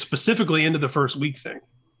want to get specifically into the first week thing.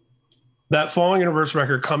 That Falling in Reverse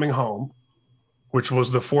record, Coming Home, which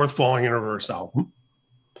was the 4th Falling in Reverse album,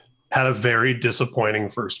 had a very disappointing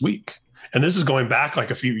first week. And this is going back like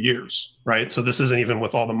a few years, right? So this isn't even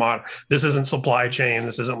with all the this isn't supply chain.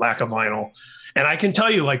 This isn't lack of vinyl. And I can tell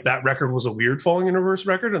you, like, that record was a weird Falling in Reverse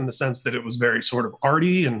record in the sense that it was very sort of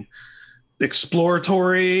arty and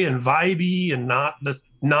exploratory and vibey and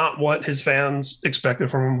not what his fans expected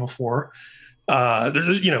from him before.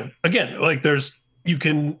 You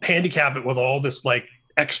can handicap it with all this like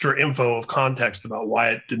extra info of context about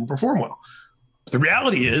why it didn't perform well. But the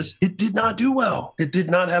reality is it did not do well. It did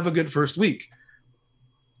not have a good first week.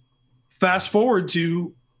 Fast forward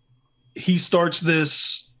to, he starts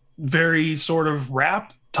this very sort of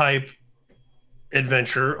rap type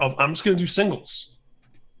adventure of, I'm just going to do singles,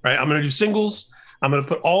 right? I'm going to do singles. I'm going to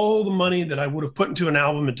put all the money that I would have put into an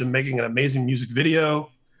album into making an amazing music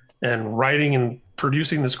video and writing and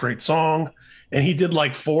producing this great song. And he did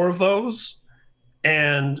like 4 of those.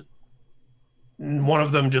 And one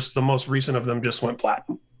of them, just the most recent of them, just went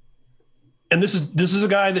platinum. And this is a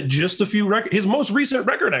guy that just a few records, his most recent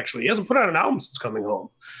record, actually, he hasn't put out an album since Coming Home.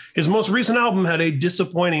 His most recent album had a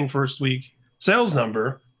disappointing first week sales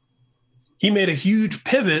number. He made a huge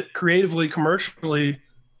pivot creatively, commercially,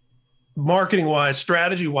 marketing wise,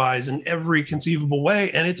 strategy wise, in every conceivable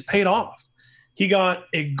way. And it's paid off. He got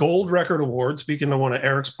a gold record award, speaking to one of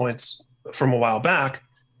Eric's points from a while back,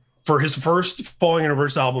 for his first Falling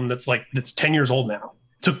Universe album that's 10 years old now.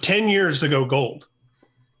 It took 10 years to go gold.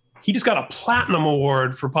 He just got a platinum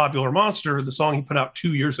award for Popular Monster, the song he put out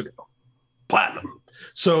 2 years ago. Platinum.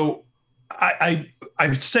 So I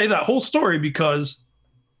say that whole story because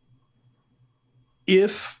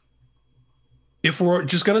if we're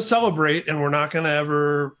just going to celebrate and we're not going to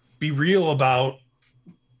ever be real about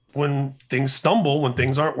when things stumble, when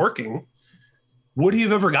things aren't working, would he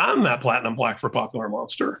have ever gotten that platinum plaque for Popular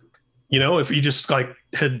Monster? You know, if he just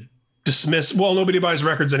had dismissed, well, nobody buys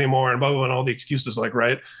records anymore and blah, blah, blah, and all the excuses,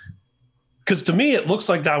 right? Because to me, it looks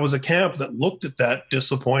like that was a camp that looked at that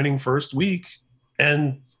disappointing first week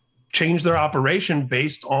and changed their operation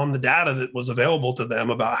based on the data that was available to them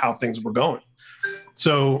about how things were going.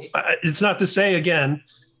 So it's not to say, again,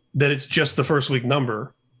 that it's just the first week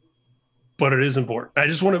number, but it is important. I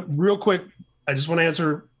just want to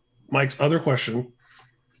answer Mike's other question.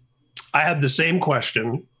 I had the same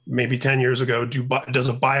question maybe 10 years ago. Does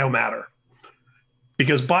a bio matter?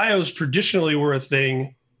 Because bios traditionally were a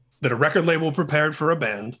thing that a record label prepared for a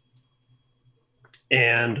band,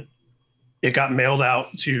 and it got mailed out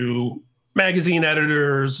to magazine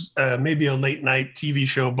editors, maybe a late night TV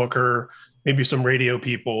show booker, maybe some radio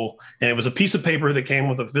people. And it was a piece of paper that came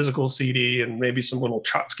with a physical CD and maybe some little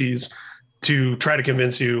tchotchkes to try to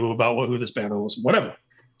convince you about who this band was, whatever.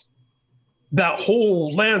 That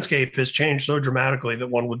whole landscape has changed so dramatically that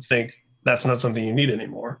one would think that's not something you need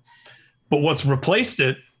anymore. But what's replaced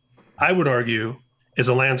it, I would argue, is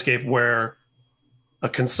a landscape where a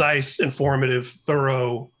concise, informative,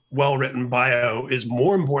 thorough, well-written bio is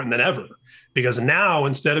more important than ever. Because now,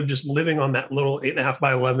 instead of just living on that little 8.5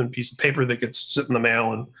 by 11 piece of paper that gets sit in the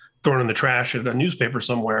mail and thrown in the trash at a newspaper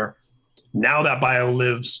somewhere, now that bio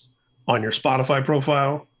lives on your Spotify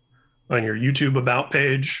profile, on your YouTube about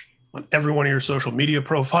page, on every one of your social media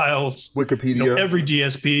profiles, Wikipedia, every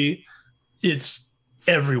DSP. It's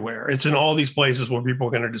everywhere. It's in all these places where people are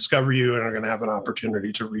going to discover you and are going to have an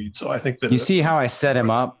opportunity to read. So I think that you see how I set him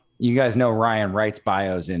up. You guys know Ryan writes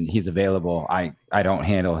bios and he's available. I don't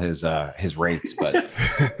handle his rates, but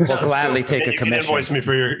we'll gladly take a commission. Invoice me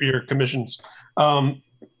for your commissions.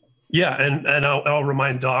 Yeah, and I'll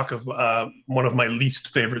remind Doc of one of my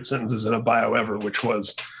least favorite sentences in a bio ever, which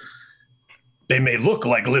was, "They may look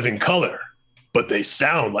like living color, but they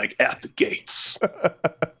sound like At the Gates."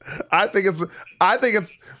 I think it's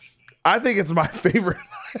my favorite.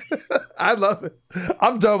 I love it.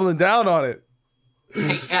 I'm doubling down on it.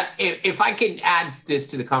 Hey, if I can add this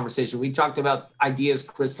to the conversation, we talked about ideas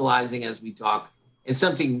crystallizing as we talk, and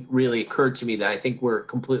something really occurred to me that I think we're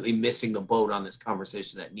completely missing the boat on this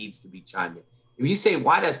conversation that needs to be chimed in. If you say,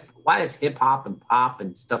 why does hip hop and pop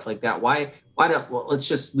and stuff like that, well, let's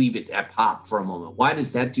just leave it at pop for a moment. Why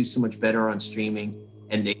does that do so much better on streaming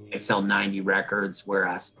and they sell 90 records,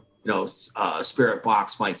 whereas, Spirit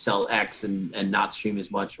Box might sell X and not stream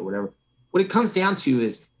as much or whatever? What it comes down to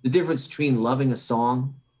is the difference between loving a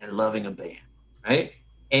song and loving a band, right?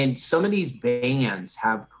 And some of these bands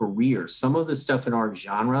have careers. Some of the stuff in our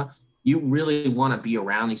genre, you really want to be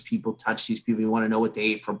around these people, touch these people. You want to know what they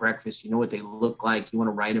ate for breakfast. You know what they look like. You want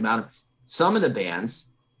to write about them. Some of the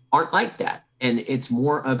bands aren't like that. And it's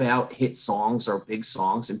more about hit songs or big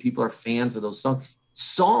songs, and people are fans of those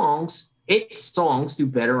songs. Hit songs do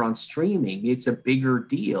better on streaming. It's a bigger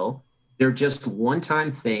deal. They're just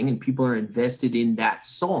one-time thing, and people are invested in that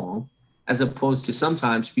song, as opposed to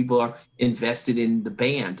sometimes people are invested in the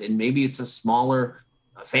band. And maybe it's a smaller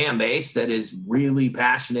fan base that is really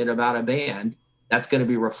passionate about a band. That's going to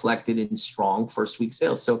be reflected in strong first week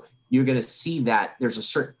sales. So you're going to see that there's a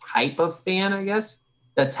certain type of fan, I guess,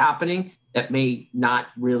 that's happening that may not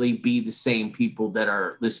really be the same people that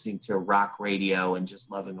are listening to rock radio and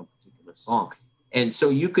just loving a particular song. And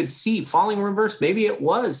so you could see Falling in Reverse, maybe it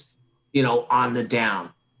was, on the down,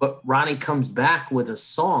 but Ronnie comes back with a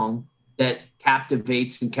song that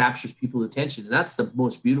captivates and captures people's attention. And that's the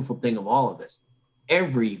most beautiful thing of all of this.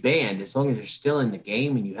 Every band, as long as you're still in the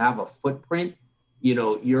game and you have a footprint,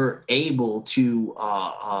 you're able to,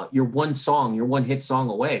 you're one hit song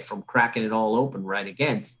away from cracking it all open right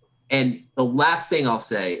again. And the last thing I'll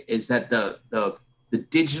say is that the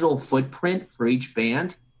digital footprint for each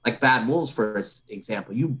band like Bad Wolves, for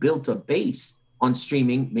example. You built a base on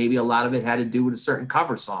streaming. Maybe a lot of it had to do with a certain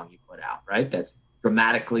cover song you put out, right? That's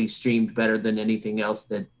dramatically streamed better than anything else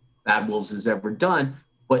that Bad Wolves has ever done.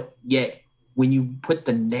 But yet, when you put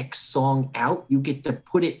the next song out, you get to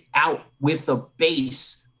put it out with a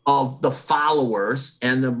base of the followers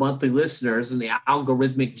and the monthly listeners and the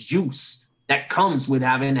algorithmic juice that comes with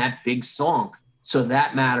having that big song. So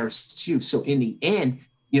that matters too. So in the end,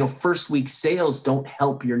 first week sales don't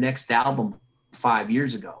help your next album 5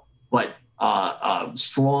 years ago, but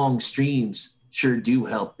strong streams sure do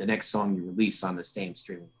help the next song you release on the same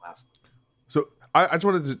streaming platform. So I just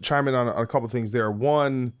wanted to chime in on a couple of things there.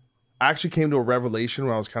 One, I actually came to a revelation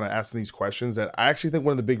when I was kind of asking these questions that I actually think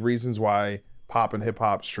one of the big reasons why pop and hip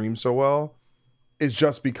hop stream so well is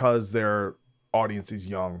just because their audience is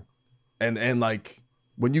young. And like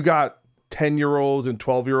when you got 10-year-olds and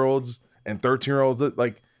 12-year-olds and 13-year-olds,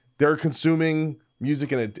 like they're consuming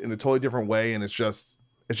music in a totally different way. And it's just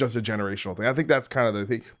a generational thing. I think that's kind of the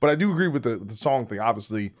thing, but I do agree with the song thing.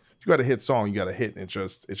 Obviously, if you got a hit song, you got a hit, and it's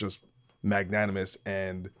just magnanimous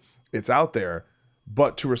and it's out there.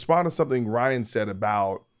 But to respond to something Ryan said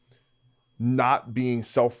about not being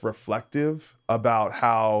self-reflective about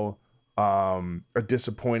how a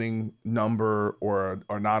disappointing number or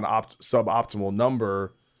suboptimal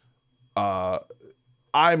number,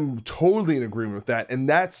 I'm totally in agreement with that. And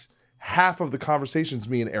that's half of the conversations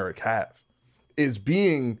me and Eric have, is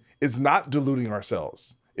not diluting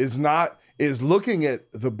ourselves, is looking at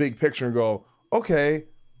the big picture and go, okay,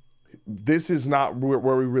 this is not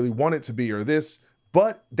where we really want it to be, or this,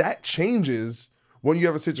 but that changes when you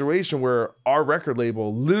have a situation where our record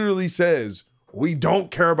label literally says, we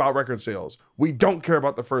don't care about record sales. We don't care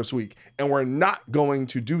about the first week. And we're not going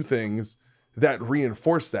to do things that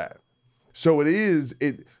reinforce that. So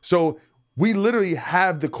so we literally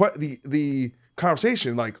have the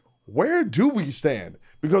conversation, like, where do we stand?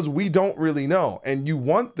 Because we don't really know. And you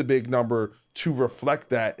want the big number to reflect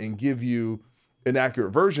that and give you an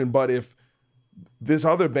accurate version. But if this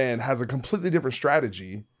other band has a completely different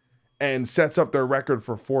strategy and sets up their record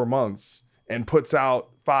for 4 months and puts out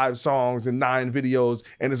 5 songs and 9 videos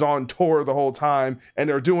and is on tour the whole time, and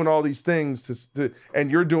they're doing all these things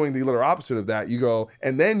and you're doing the literal opposite of that, you go,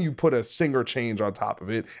 and then you put a singer change on top of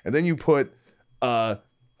it, and then you put,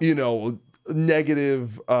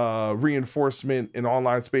 negative reinforcement in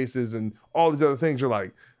online spaces and all these other things. You're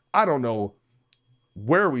like, I don't know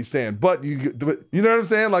where we stand, but you know what I'm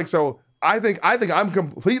saying? Like, so I think I'm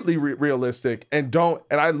completely realistic and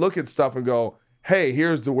I look at stuff and go, hey,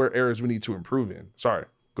 here's the areas we need to improve in. Sorry,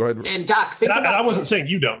 go ahead. And Doc, I wasn't saying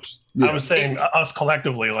you don't. Yeah. I was saying us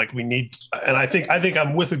collectively, like we need. And I think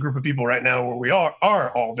I'm with a group of people right now where we are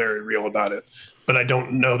all very real about it. But I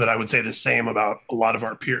don't know that I would say the same about a lot of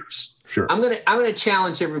our peers. Sure. I'm gonna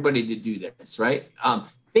challenge everybody to do this. Right.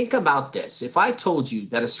 Think about this. If I told you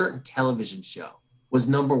that a certain television show was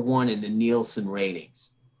 #1 in the Nielsen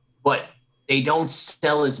ratings, but they don't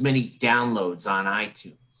sell as many downloads on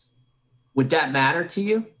iTunes, would that matter to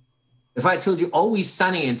you? If I told you Always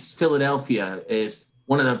Sunny in Philadelphia is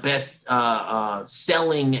one of the best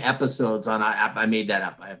selling episodes on, I made that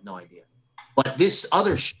up, I have no idea. But this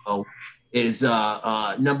other show is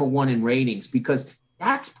 #1 in ratings, because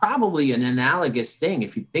that's probably an analogous thing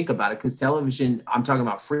if you think about it, because television, I'm talking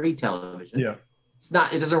about free television. Yeah.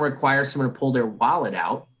 It doesn't require someone to pull their wallet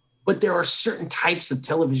out, but there are certain types of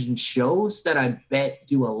television shows that I bet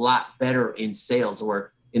do a lot better in sales,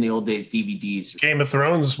 or in the old days, DVDs. Game of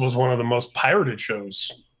Thrones was one of the most pirated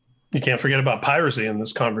shows. You can't forget about piracy in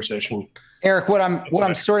this conversation. Eric, what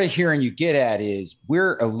I'm sort of hearing you get at is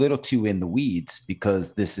we're a little too in the weeds,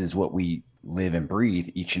 because this is what we live and breathe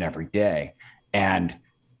each and every day. And,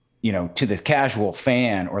 to the casual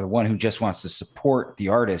fan or the one who just wants to support the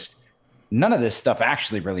artist, none of this stuff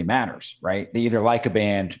actually really matters, right? They either like a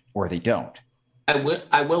band or they don't.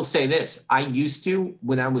 I will say this. I used to,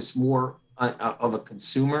 when I was more of a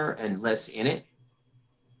consumer and less in it,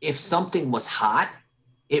 if something was hot,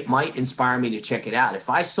 it might inspire me to check it out. If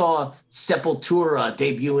I saw Sepultura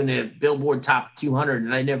debut in the Billboard Top 200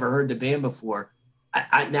 and I never heard the band before,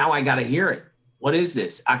 now I got to hear it. What is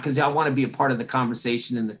this? Because I want to be a part of the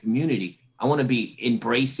conversation in the community. I want to be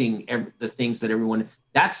embracing the things that everyone.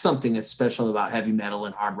 That's something that's special about heavy metal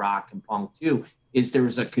and hard rock and punk too, is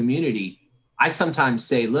there's a community. I sometimes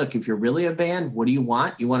say, look, if you're really a band, what do you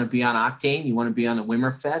want? You want to be on Octane? You want to be on the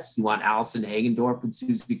Wimmerfest? You want Allison Hagendorf and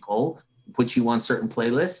Susie Cole put you on certain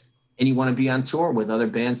playlists? And you want to be on tour with other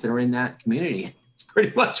bands that are in that community? It's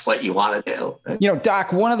pretty much what you want to do. Right?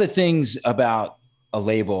 Doc, one of the things about a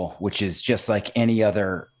label, which is just like any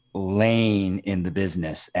other lane in the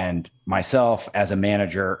business. And myself as a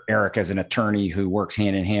manager, Eric as an attorney who works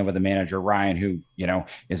hand in hand with the manager, Ryan, who,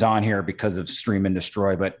 is on here because of Stream and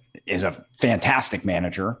Destroy, but is a fantastic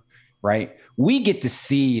manager, right? We get to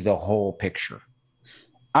see the whole picture.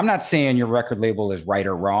 I'm not saying your record label is right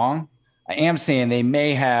or wrong. I am saying they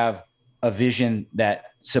may have a vision that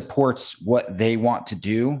supports what they want to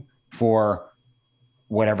do for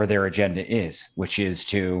whatever their agenda is, which is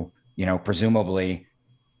to, presumably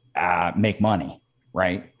make money,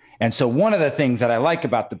 right? And so one of the things that I like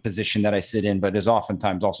about the position that I sit in, but is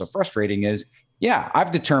oftentimes also frustrating, is,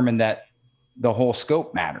 I've determined that the whole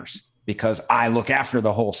scope matters because I look after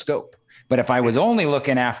the whole scope. But if I was only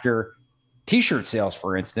looking after T-shirt sales,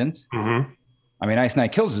 for instance, Ice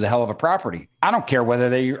Night Kills is a hell of a property. I don't care whether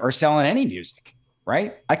they are selling any music,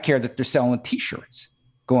 right? I care that they're selling T-shirts,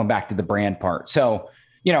 going back to the brand part. So,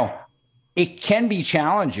 it can be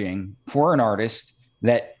challenging for an artist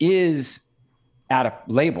that is at a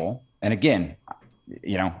label. And again,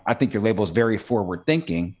 I think your label is very forward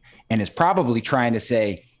thinking and is probably trying to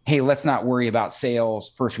say, hey, let's not worry about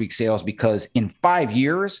sales, first week sales, because in 5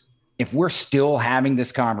 years, if we're still having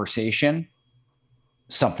this conversation,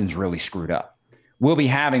 something's really screwed up. We'll be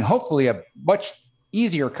having hopefully a much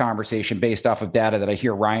easier conversation based off of data that I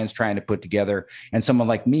hear Ryan's trying to put together and someone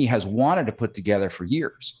like me has wanted to put together for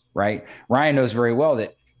years, right? Ryan knows very well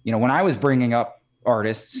that, when I was bringing up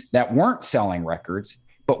artists that weren't selling records,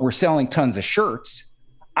 but were selling tons of shirts,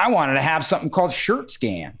 I wanted to have something called Shirt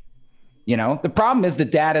Scan. The problem is the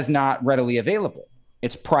data is not readily available.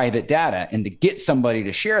 It's private data. And to get somebody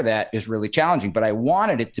to share that is really challenging, but I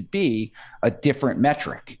wanted it to be a different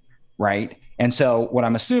metric, right? And so what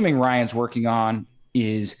I'm assuming Ryan's working on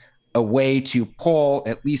is a way to pull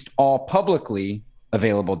at least all publicly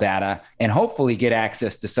available data and hopefully get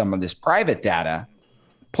access to some of this private data,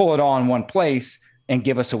 pull it all in one place and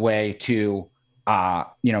give us a way to,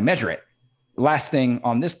 measure it. Last thing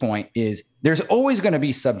on this point is there's always going to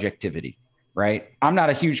be subjectivity, right? I'm not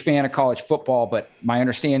a huge fan of college football, but my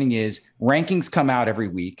understanding is rankings come out every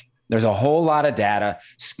week. There's a whole lot of data,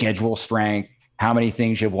 schedule strength, how many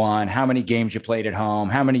things you've won, how many games you played at home,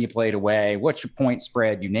 how many you played away, what's your point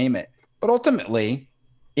spread, you name it. But ultimately,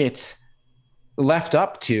 it's left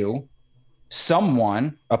up to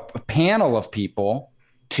someone, a panel of people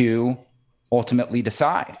to ultimately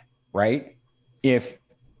decide, right? If,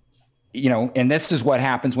 and this is what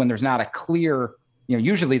happens when there's not a clear,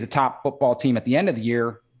 usually the top football team at the end of the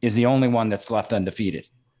year is the only one that's left undefeated,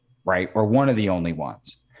 right? Or one of the only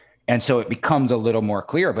ones. And so it becomes a little more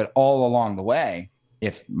clear, but all along the way,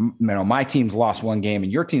 if my team's lost one game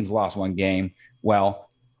and your team's lost one game, well,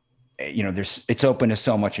 it's open to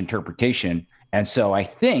so much interpretation. And so I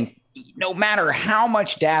think no matter how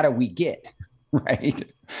much data we get, right,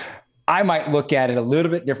 I might look at it a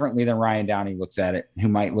little bit differently than Ryan Downey looks at it, who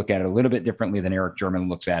might look at it a little bit differently than Eric German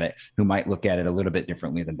looks at it, who might look at it a little bit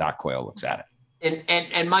differently than Doc Coyle looks at it.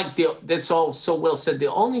 And Mike, that's all so well said.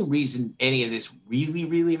 The only reason any of this really,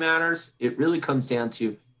 really matters, it really comes down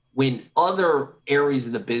to when other areas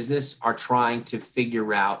of the business are trying to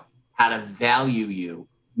figure out how to value you.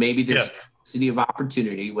 Maybe there's a city of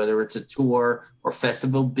opportunity, whether it's a tour or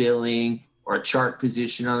festival billing or a chart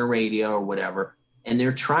position on the radio or whatever. And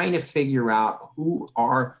they're trying to figure out who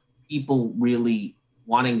are people really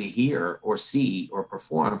wanting to hear or see or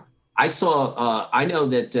perform. I know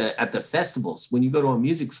that at the festivals, when you go to a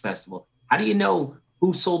music festival, how do you know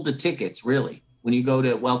who sold the tickets, really? When you go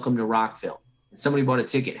to Welcome to Rockville and somebody bought a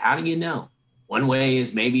ticket, how do you know? One way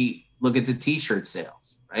is maybe look at the T-shirt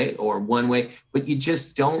sales, right? Or one way, but you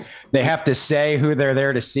just don't. They have to say who they're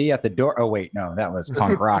there to see at the door. Oh, wait, no, that was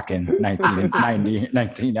punk rock in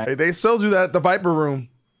 1990. They still do that at the Viper Room.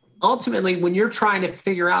 Ultimately, when you're trying to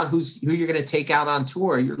figure out who you're going to take out on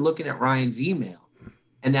tour, you're looking at Ryan's email.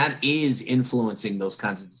 And that is influencing those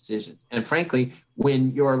kinds of decisions. And frankly,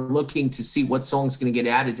 when you're looking to see what song's going to get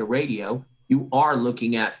added to radio, you are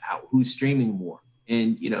looking at who's streaming more.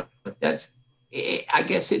 And, I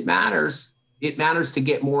guess it matters. It matters to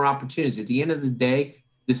get more opportunities. At the end of the day,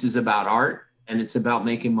 this is about art and it's about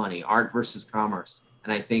making money, art versus commerce.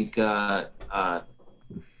 And I think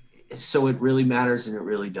so it really matters and it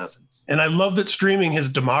really doesn't. And I love that streaming has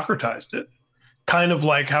democratized it. Kind of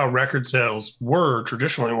like how record sales were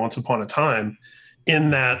traditionally once upon a time, in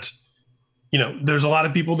that, there's a lot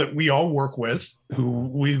of people that we all work with who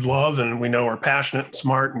we love and we know are passionate and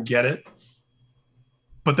smart and get it.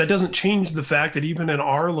 But that doesn't change the fact that even in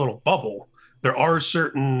our little bubble, there are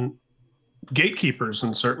certain gatekeepers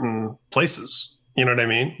in certain places. You know what I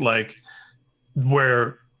mean? Like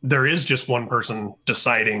where there is just one person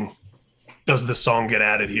deciding, does this song get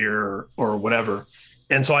added here or whatever.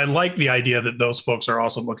 And so I like the idea that those folks are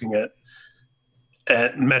also looking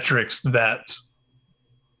at metrics that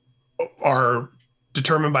are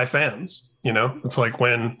determined by fans. You know, it's like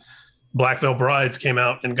when Black Veil Brides came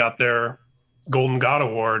out and got their Golden God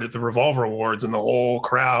Award at the Revolver Awards, and the whole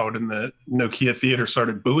crowd in the Nokia Theater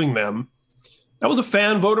started booing them. That was a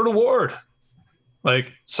fan voted award.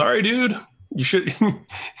 Like, sorry, dude,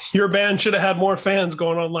 your band should have had more fans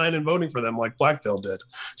going online and voting for them like Black Veil did.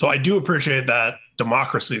 So I do appreciate that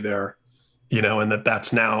democracy there, you know, and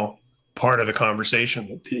that's now part of the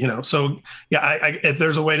conversation, you know. So yeah, if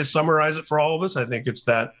there's a way to summarize it for all of us, I think it's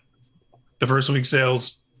that the first week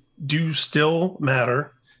sales do still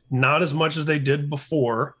matter, not as much as they did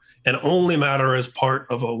before, and only matter as part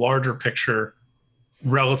of a larger picture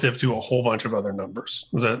relative to a whole bunch of other numbers.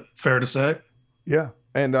 Is that fair to say? Yeah.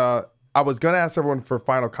 And I was going to ask everyone for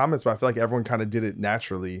final comments, but I feel like everyone kind of did it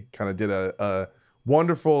naturally, kind of did a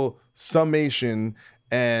wonderful summation.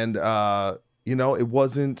 And, you know, it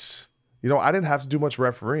wasn't, you know, I didn't have to do much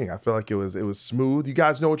refereeing. I feel like it was smooth. You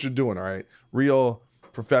guys know what you're doing. All right. Real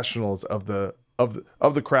professionals of the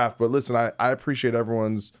craft. But listen, I appreciate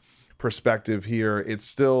everyone's perspective here. It's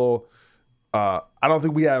still, I don't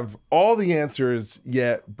think we have all the answers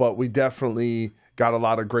yet, but we definitely got a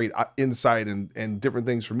lot of great insight and different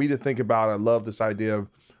things for me to think about. I love this idea of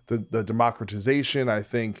the democratization. I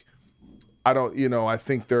think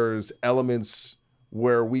there's elements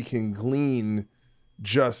where we can glean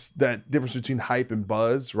just that difference between hype and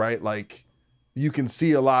buzz, right? Like, you can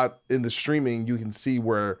see a lot in the streaming, you can see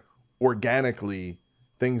where organically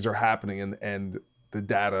things are happening, and the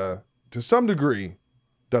data to some degree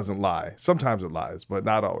doesn't lie. Sometimes it lies, but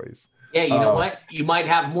not always. Yeah, you know what? You might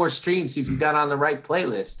have more streams if you got on the right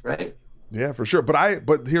playlist, right? Yeah, for sure.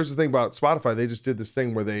 But here's the thing about Spotify. They just did this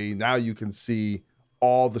thing where now you can see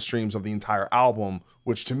all the streams of the entire album,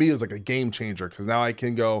 which to me is like a game changer, because now I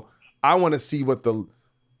can go, I want to see what the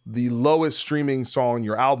lowest streaming song on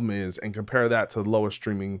your album is and compare that to the lowest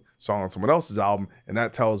streaming song on someone else's album. And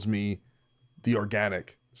that tells me the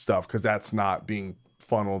organic stuff, because that's not being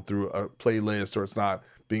funneled through a playlist, or it's not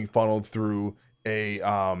being funneled through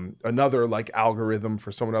another like algorithm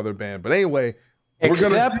for some other band. But anyway,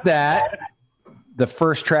 that the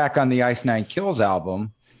first track on the Ice Nine Kills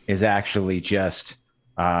album is actually just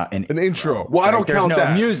an intro. Well, I don't count that. There's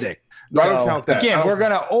no music. No, I don't count that. Again, we're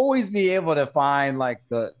going to always be able to find like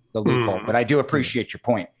the loophole, but I do appreciate your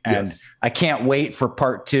point. And yes, I can't wait for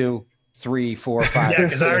part 2, 3, 4, 5. Yeah,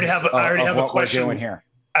 because I already have a question. We're doing here.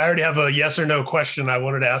 I already have a yes or no question I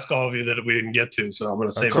wanted to ask all of you that we didn't get to. So I'm going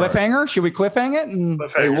to say cliffhanger. Should we cliffhang it?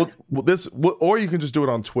 Hey, or you can just do it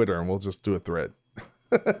on Twitter and we'll just do a thread.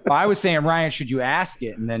 I was saying, Ryan, should you ask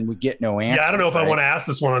it? And then we get no answer. Yeah, I don't know if I want to ask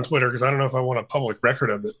this one on Twitter, because I don't know if I want a public record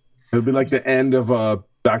of it. It'll be like the end of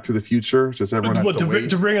Back to the Future. Just everyone has to wait.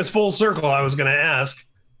 To bring us full circle, I was going to ask,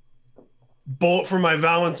 Bullet for My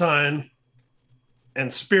Valentine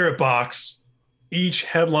and Spirit Box each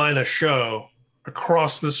headline a show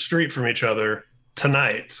across the street from each other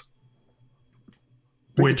tonight.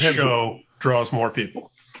 Which show draws more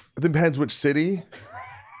people? It depends which city.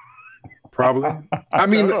 Probably. I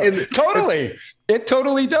mean, totally. It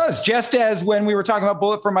totally does. Just as when we were talking about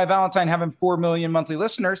Bullet for My Valentine having 4 million monthly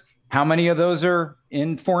listeners, how many of those are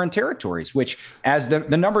in foreign territories? Which, as the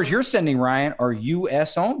numbers you're sending, Ryan, are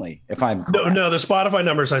U.S. only, if I'm correct. No, the Spotify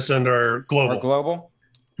numbers I send are global. Are global?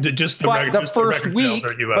 Just the first week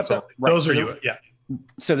are U.S. only. Those are U.S. Yeah.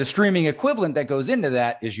 So the streaming equivalent that goes into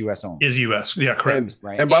that is U.S. only. Is U.S. Yeah, correct.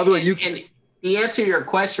 And by the way, and the answer to your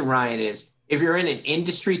question, Ryan, is if you're in an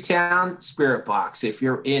industry town, Spirit Box. If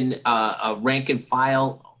you're in a rank and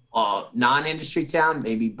file non-industry town,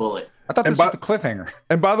 maybe Bullet. I thought this was the cliffhanger.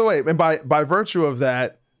 And by the way, and by virtue of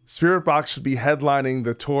that, Spirit Box should be headlining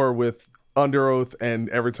the tour with Under Oath and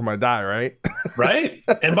Every Time I Die, right? Right.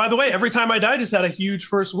 And by the way, Every Time I Die just had a huge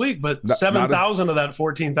first week, but 7,000 of that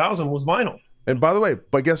 14,000 was vinyl. And by the way,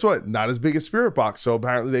 but guess what? Not as big as Spirit Box, so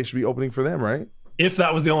apparently they should be opening for them, right? If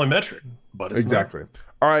that was the only metric. But it's exactly. Not.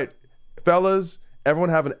 All right, fellas, everyone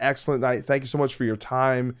have an excellent night. Thank you so much for your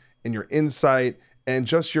time and your insight and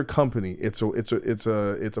just your company. It's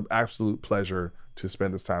an absolute pleasure to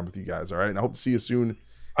spend this time with you guys. All right, and I hope to see you soon.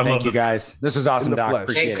 Thank you guys. This was awesome, Doc.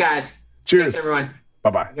 Thanks, guys. Cheers, thanks, everyone.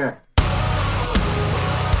 Bye-bye. Yeah.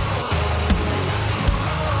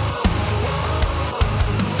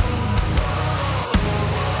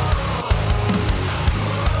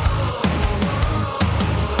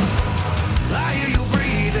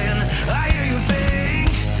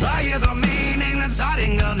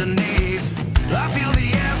 Underneath, I feel the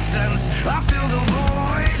essence, I feel the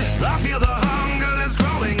void, I feel the hunger that's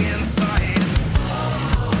growing inside.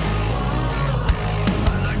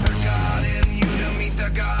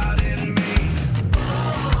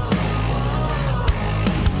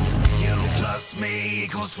 me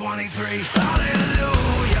equals 23.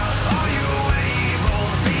 Hallelujah, are you able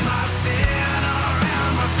to be my sinner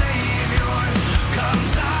and my savior? Come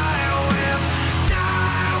die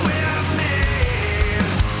with me.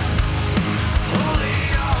 Holy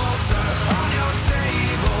altar on your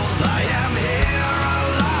table, I am here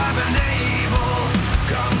alive and able.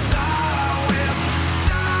 Come die with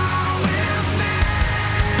me.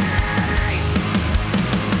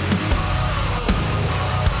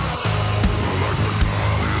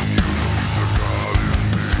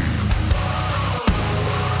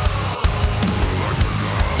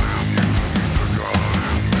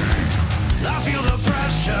 I feel the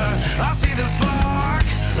pressure, I see the spark,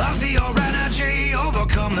 I see your energy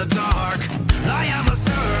overcome the dark. I am a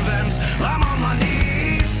servant, I'm on my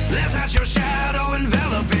knees, there's not your shadow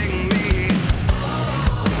enveloping me.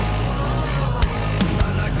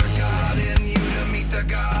 I like the God in you to meet the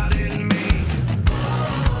God in me.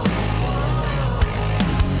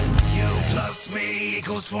 You plus me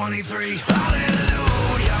equals 23.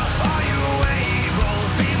 Hallelujah, are you able to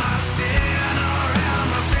be my sinner and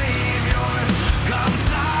my savior? Come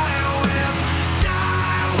die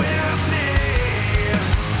with me.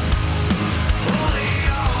 Holy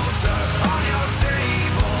altar on your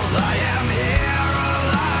table, I am here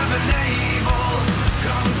alive and able.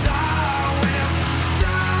 Come die with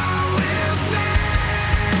me.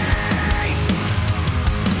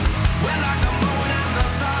 We're like the moon and the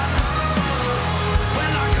sun.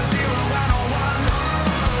 We're like a 0 and a 1.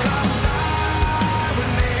 Come die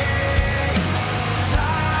with me.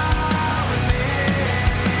 Die with me.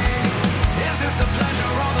 Is this the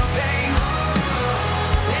pleasure or the pain?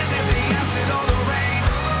 Is it the acid or the rain?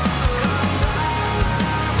 Come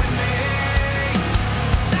die with me.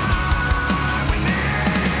 Die with me.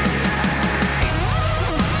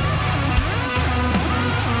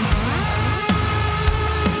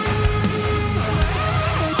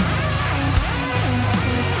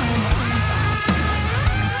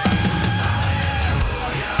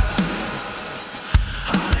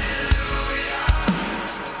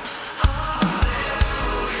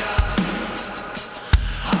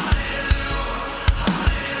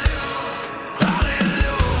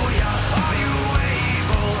 Hallelujah, are you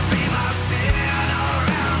able to be my sinner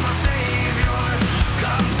and my savior?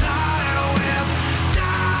 Come die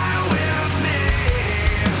with me.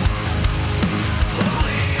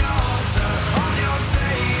 Holy altar on your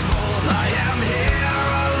table, I am here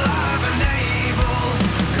alive and able.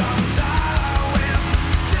 Come die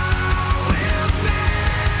with me.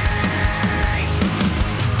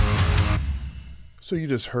 So you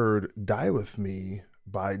just heard Die With Me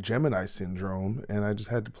by Gemini Syndrome, and I just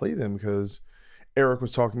had to play them because Eric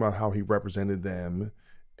was talking about how he represented them,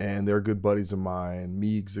 and they're good buddies of mine.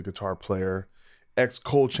 Meegs, the guitar player, ex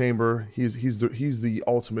Cold Chamber, he's the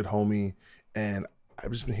ultimate homie, and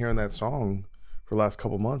I've just been hearing that song for the last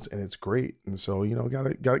couple months, and it's great. And so, you know,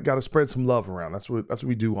 gotta spread some love around. That's what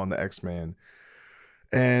we do on the X-Man.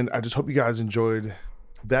 And I just hope you guys enjoyed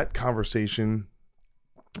that conversation.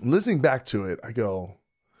 Listening back to it, I go,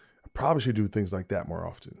 I probably should do things like that more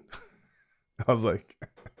often. I'm like,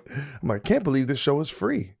 can't believe this show is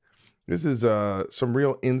free. This is some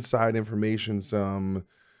real inside information, some,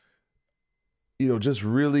 you know, just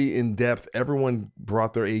really in depth. Everyone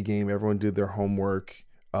brought their A game. Everyone did their homework.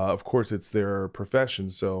 Of course, it's their profession,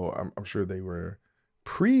 so I'm sure they were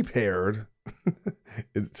prepared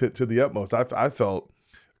to the utmost. I felt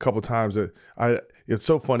a couple times that it's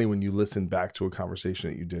so funny when you listen back to a conversation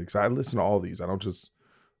that you did, because I listen to all these. I don't just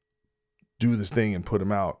do this thing and put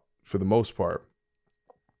them out for the most part.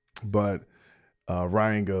 But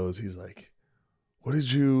Ryan goes, he's like, what did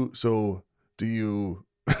you, so do you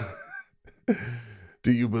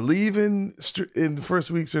do you believe in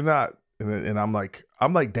first weeks or not? And I'm like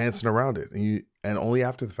dancing around it, and only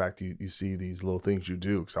after the fact you see these little things you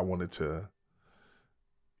do, because I wanted to,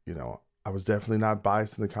 you know, I was definitely not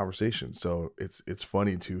biased in the conversation. So it's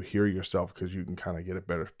funny to hear yourself, because you can kind of get a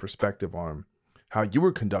better perspective on how you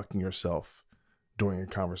were conducting yourself during a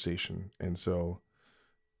conversation. And so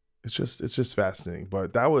it's just fascinating.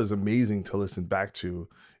 But that was amazing to listen back to,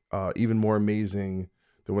 even more amazing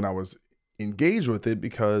than when I was engaged with it,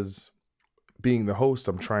 because being the host,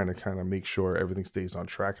 I'm trying to kind of make sure everything stays on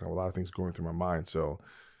track, and a lot of things going through my mind. So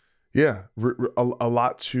yeah, a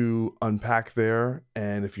lot to unpack there.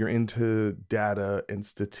 And if you're into data and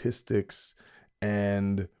statistics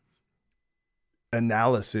and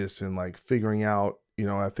analysis and like figuring out, you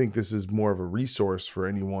know, I think this is more of a resource for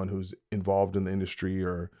anyone who's involved in the industry,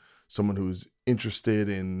 or someone who's interested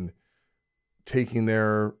in taking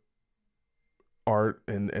their art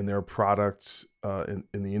and their products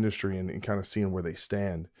in the industry and kind of seeing where they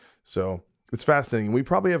stand. So it's fascinating. We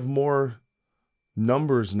probably have more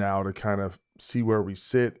numbers now to kind of see where we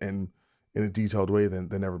sit and in a detailed way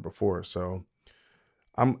than ever before. So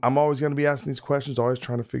I'm always going to be asking these questions, always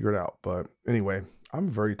trying to figure it out. But anyway, I'm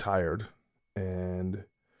very tired, and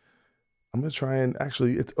I'm going to try and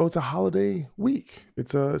actually, it's a holiday week.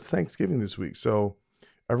 It's Thanksgiving this week. So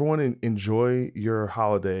everyone enjoy your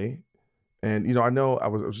holiday. And, you know, I know I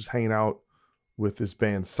was just hanging out with this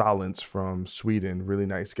band Silence from Sweden, really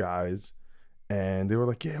nice guys. And they were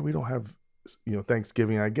like, yeah, we don't have, you know,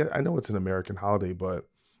 Thanksgiving. I know it's an American holiday, but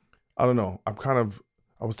I don't know.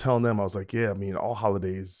 I was telling them, I was like, yeah, I mean, all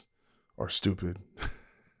holidays are stupid.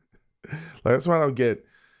 Like, that's what I don't get.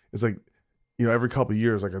 It's like, you know, every couple of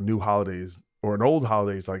years, like a new holidays or an old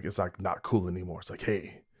holiday, it's like not cool anymore. It's like,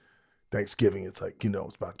 hey, Thanksgiving, it's like, you know,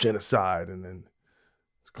 it's about genocide, and then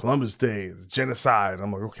Columbus Day is genocide.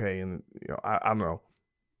 I'm like, okay, and you know, I don't know.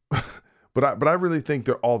 but I really think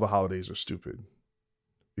that all the holidays are stupid.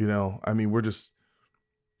 You know, I mean, we're just,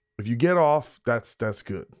 if you get off, that's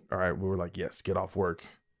good. All right. We were like, yes, get off work.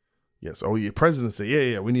 Yes. Oh, yeah. Presidents say,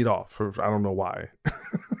 yeah, we need off. I don't know why.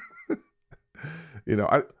 You know,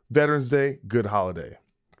 Veterans Day, good holiday.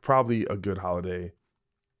 Probably a good holiday.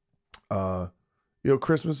 You know,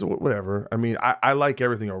 Christmas, whatever. I mean, I like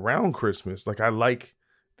everything around Christmas. Like, I like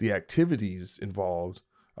the activities involved.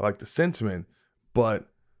 I like the sentiment, but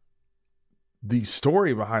the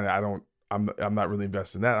story behind it, I'm not really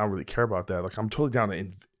invested in that. I don't really care about that. Like, I'm totally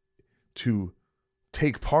down to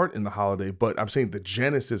take part in the holiday, but I'm saying the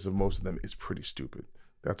genesis of most of them is pretty stupid.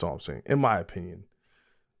 That's all I'm saying, in my opinion.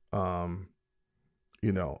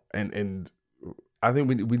 You know, and I think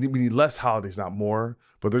we need less holidays, not more,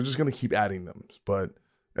 but they're just going to keep adding them. But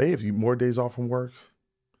hey, if you more days off from work,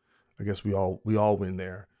 I guess we all win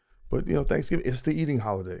there. But, you know, Thanksgiving, it's the eating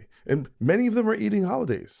holiday. And many of them are eating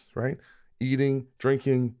holidays, right? Eating,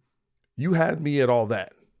 drinking. You had me at all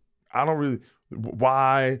that. I don't really,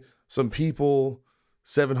 why some people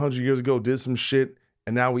 700 years ago did some shit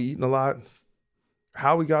and now we eating a lot.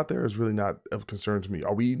 How we got there is really not of concern to me.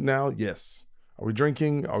 Are we eating now? Yes. Are we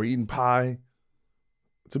drinking? Are we eating pie?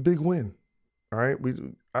 It's a big win. All right.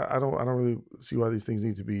 I don't really see why these things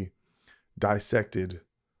need to be dissected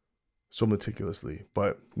so meticulously.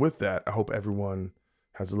 But with that, I hope everyone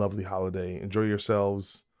has a lovely holiday. Enjoy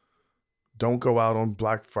yourselves. Don't go out on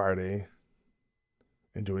Black Friday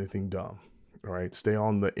and do anything dumb. All right. Stay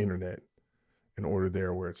on the internet and order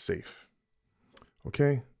there where it's safe.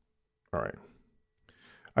 Okay. All right.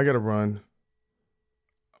 I got to run.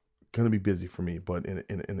 Going to be busy for me, but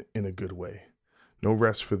in a good way. No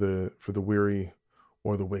rest for the weary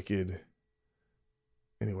or the wicked.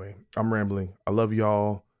 Anyway, I'm rambling. I love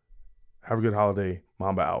y'all. Have a good holiday.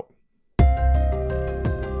 Mamba out.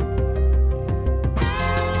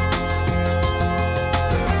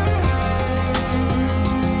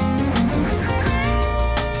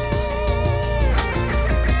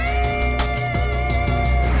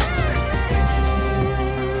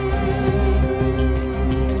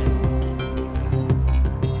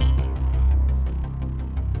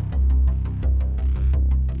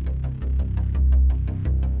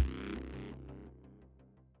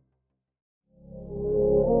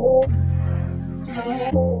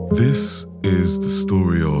 This is the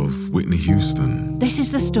story of Whitney Houston. This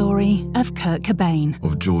is the story of Kurt Cobain.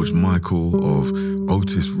 Of George Michael, of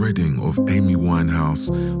Otis Redding, of Amy Winehouse,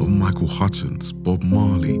 of Michael Hutchence, Bob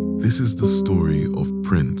Marley. This is the story of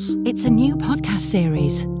Prince. It's a new podcast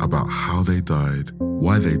series about how they died,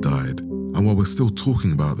 why they died, and why we're still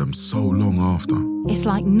talking about them so long after. It's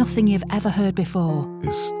like nothing you've ever heard before.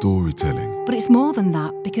 It's storytelling. But it's more than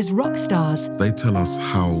that, because rock stars, they tell us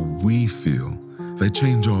how we feel. They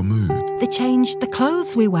change our mood. They change the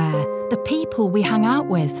clothes we wear, the people we hang out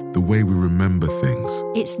with, the way we remember things.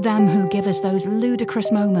 It's them who give us those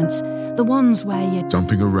ludicrous moments, the ones where you're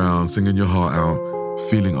jumping around, singing your heart out,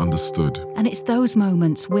 feeling understood. And it's those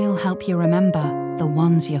moments we'll help you remember, the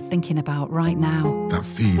ones you're thinking about right now. That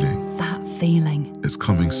feeling. That feeling. It's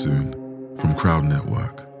coming soon from Crowd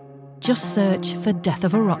Network. Just search for Death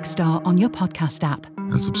of a Rock Star on your podcast app.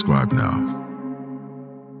 And subscribe now.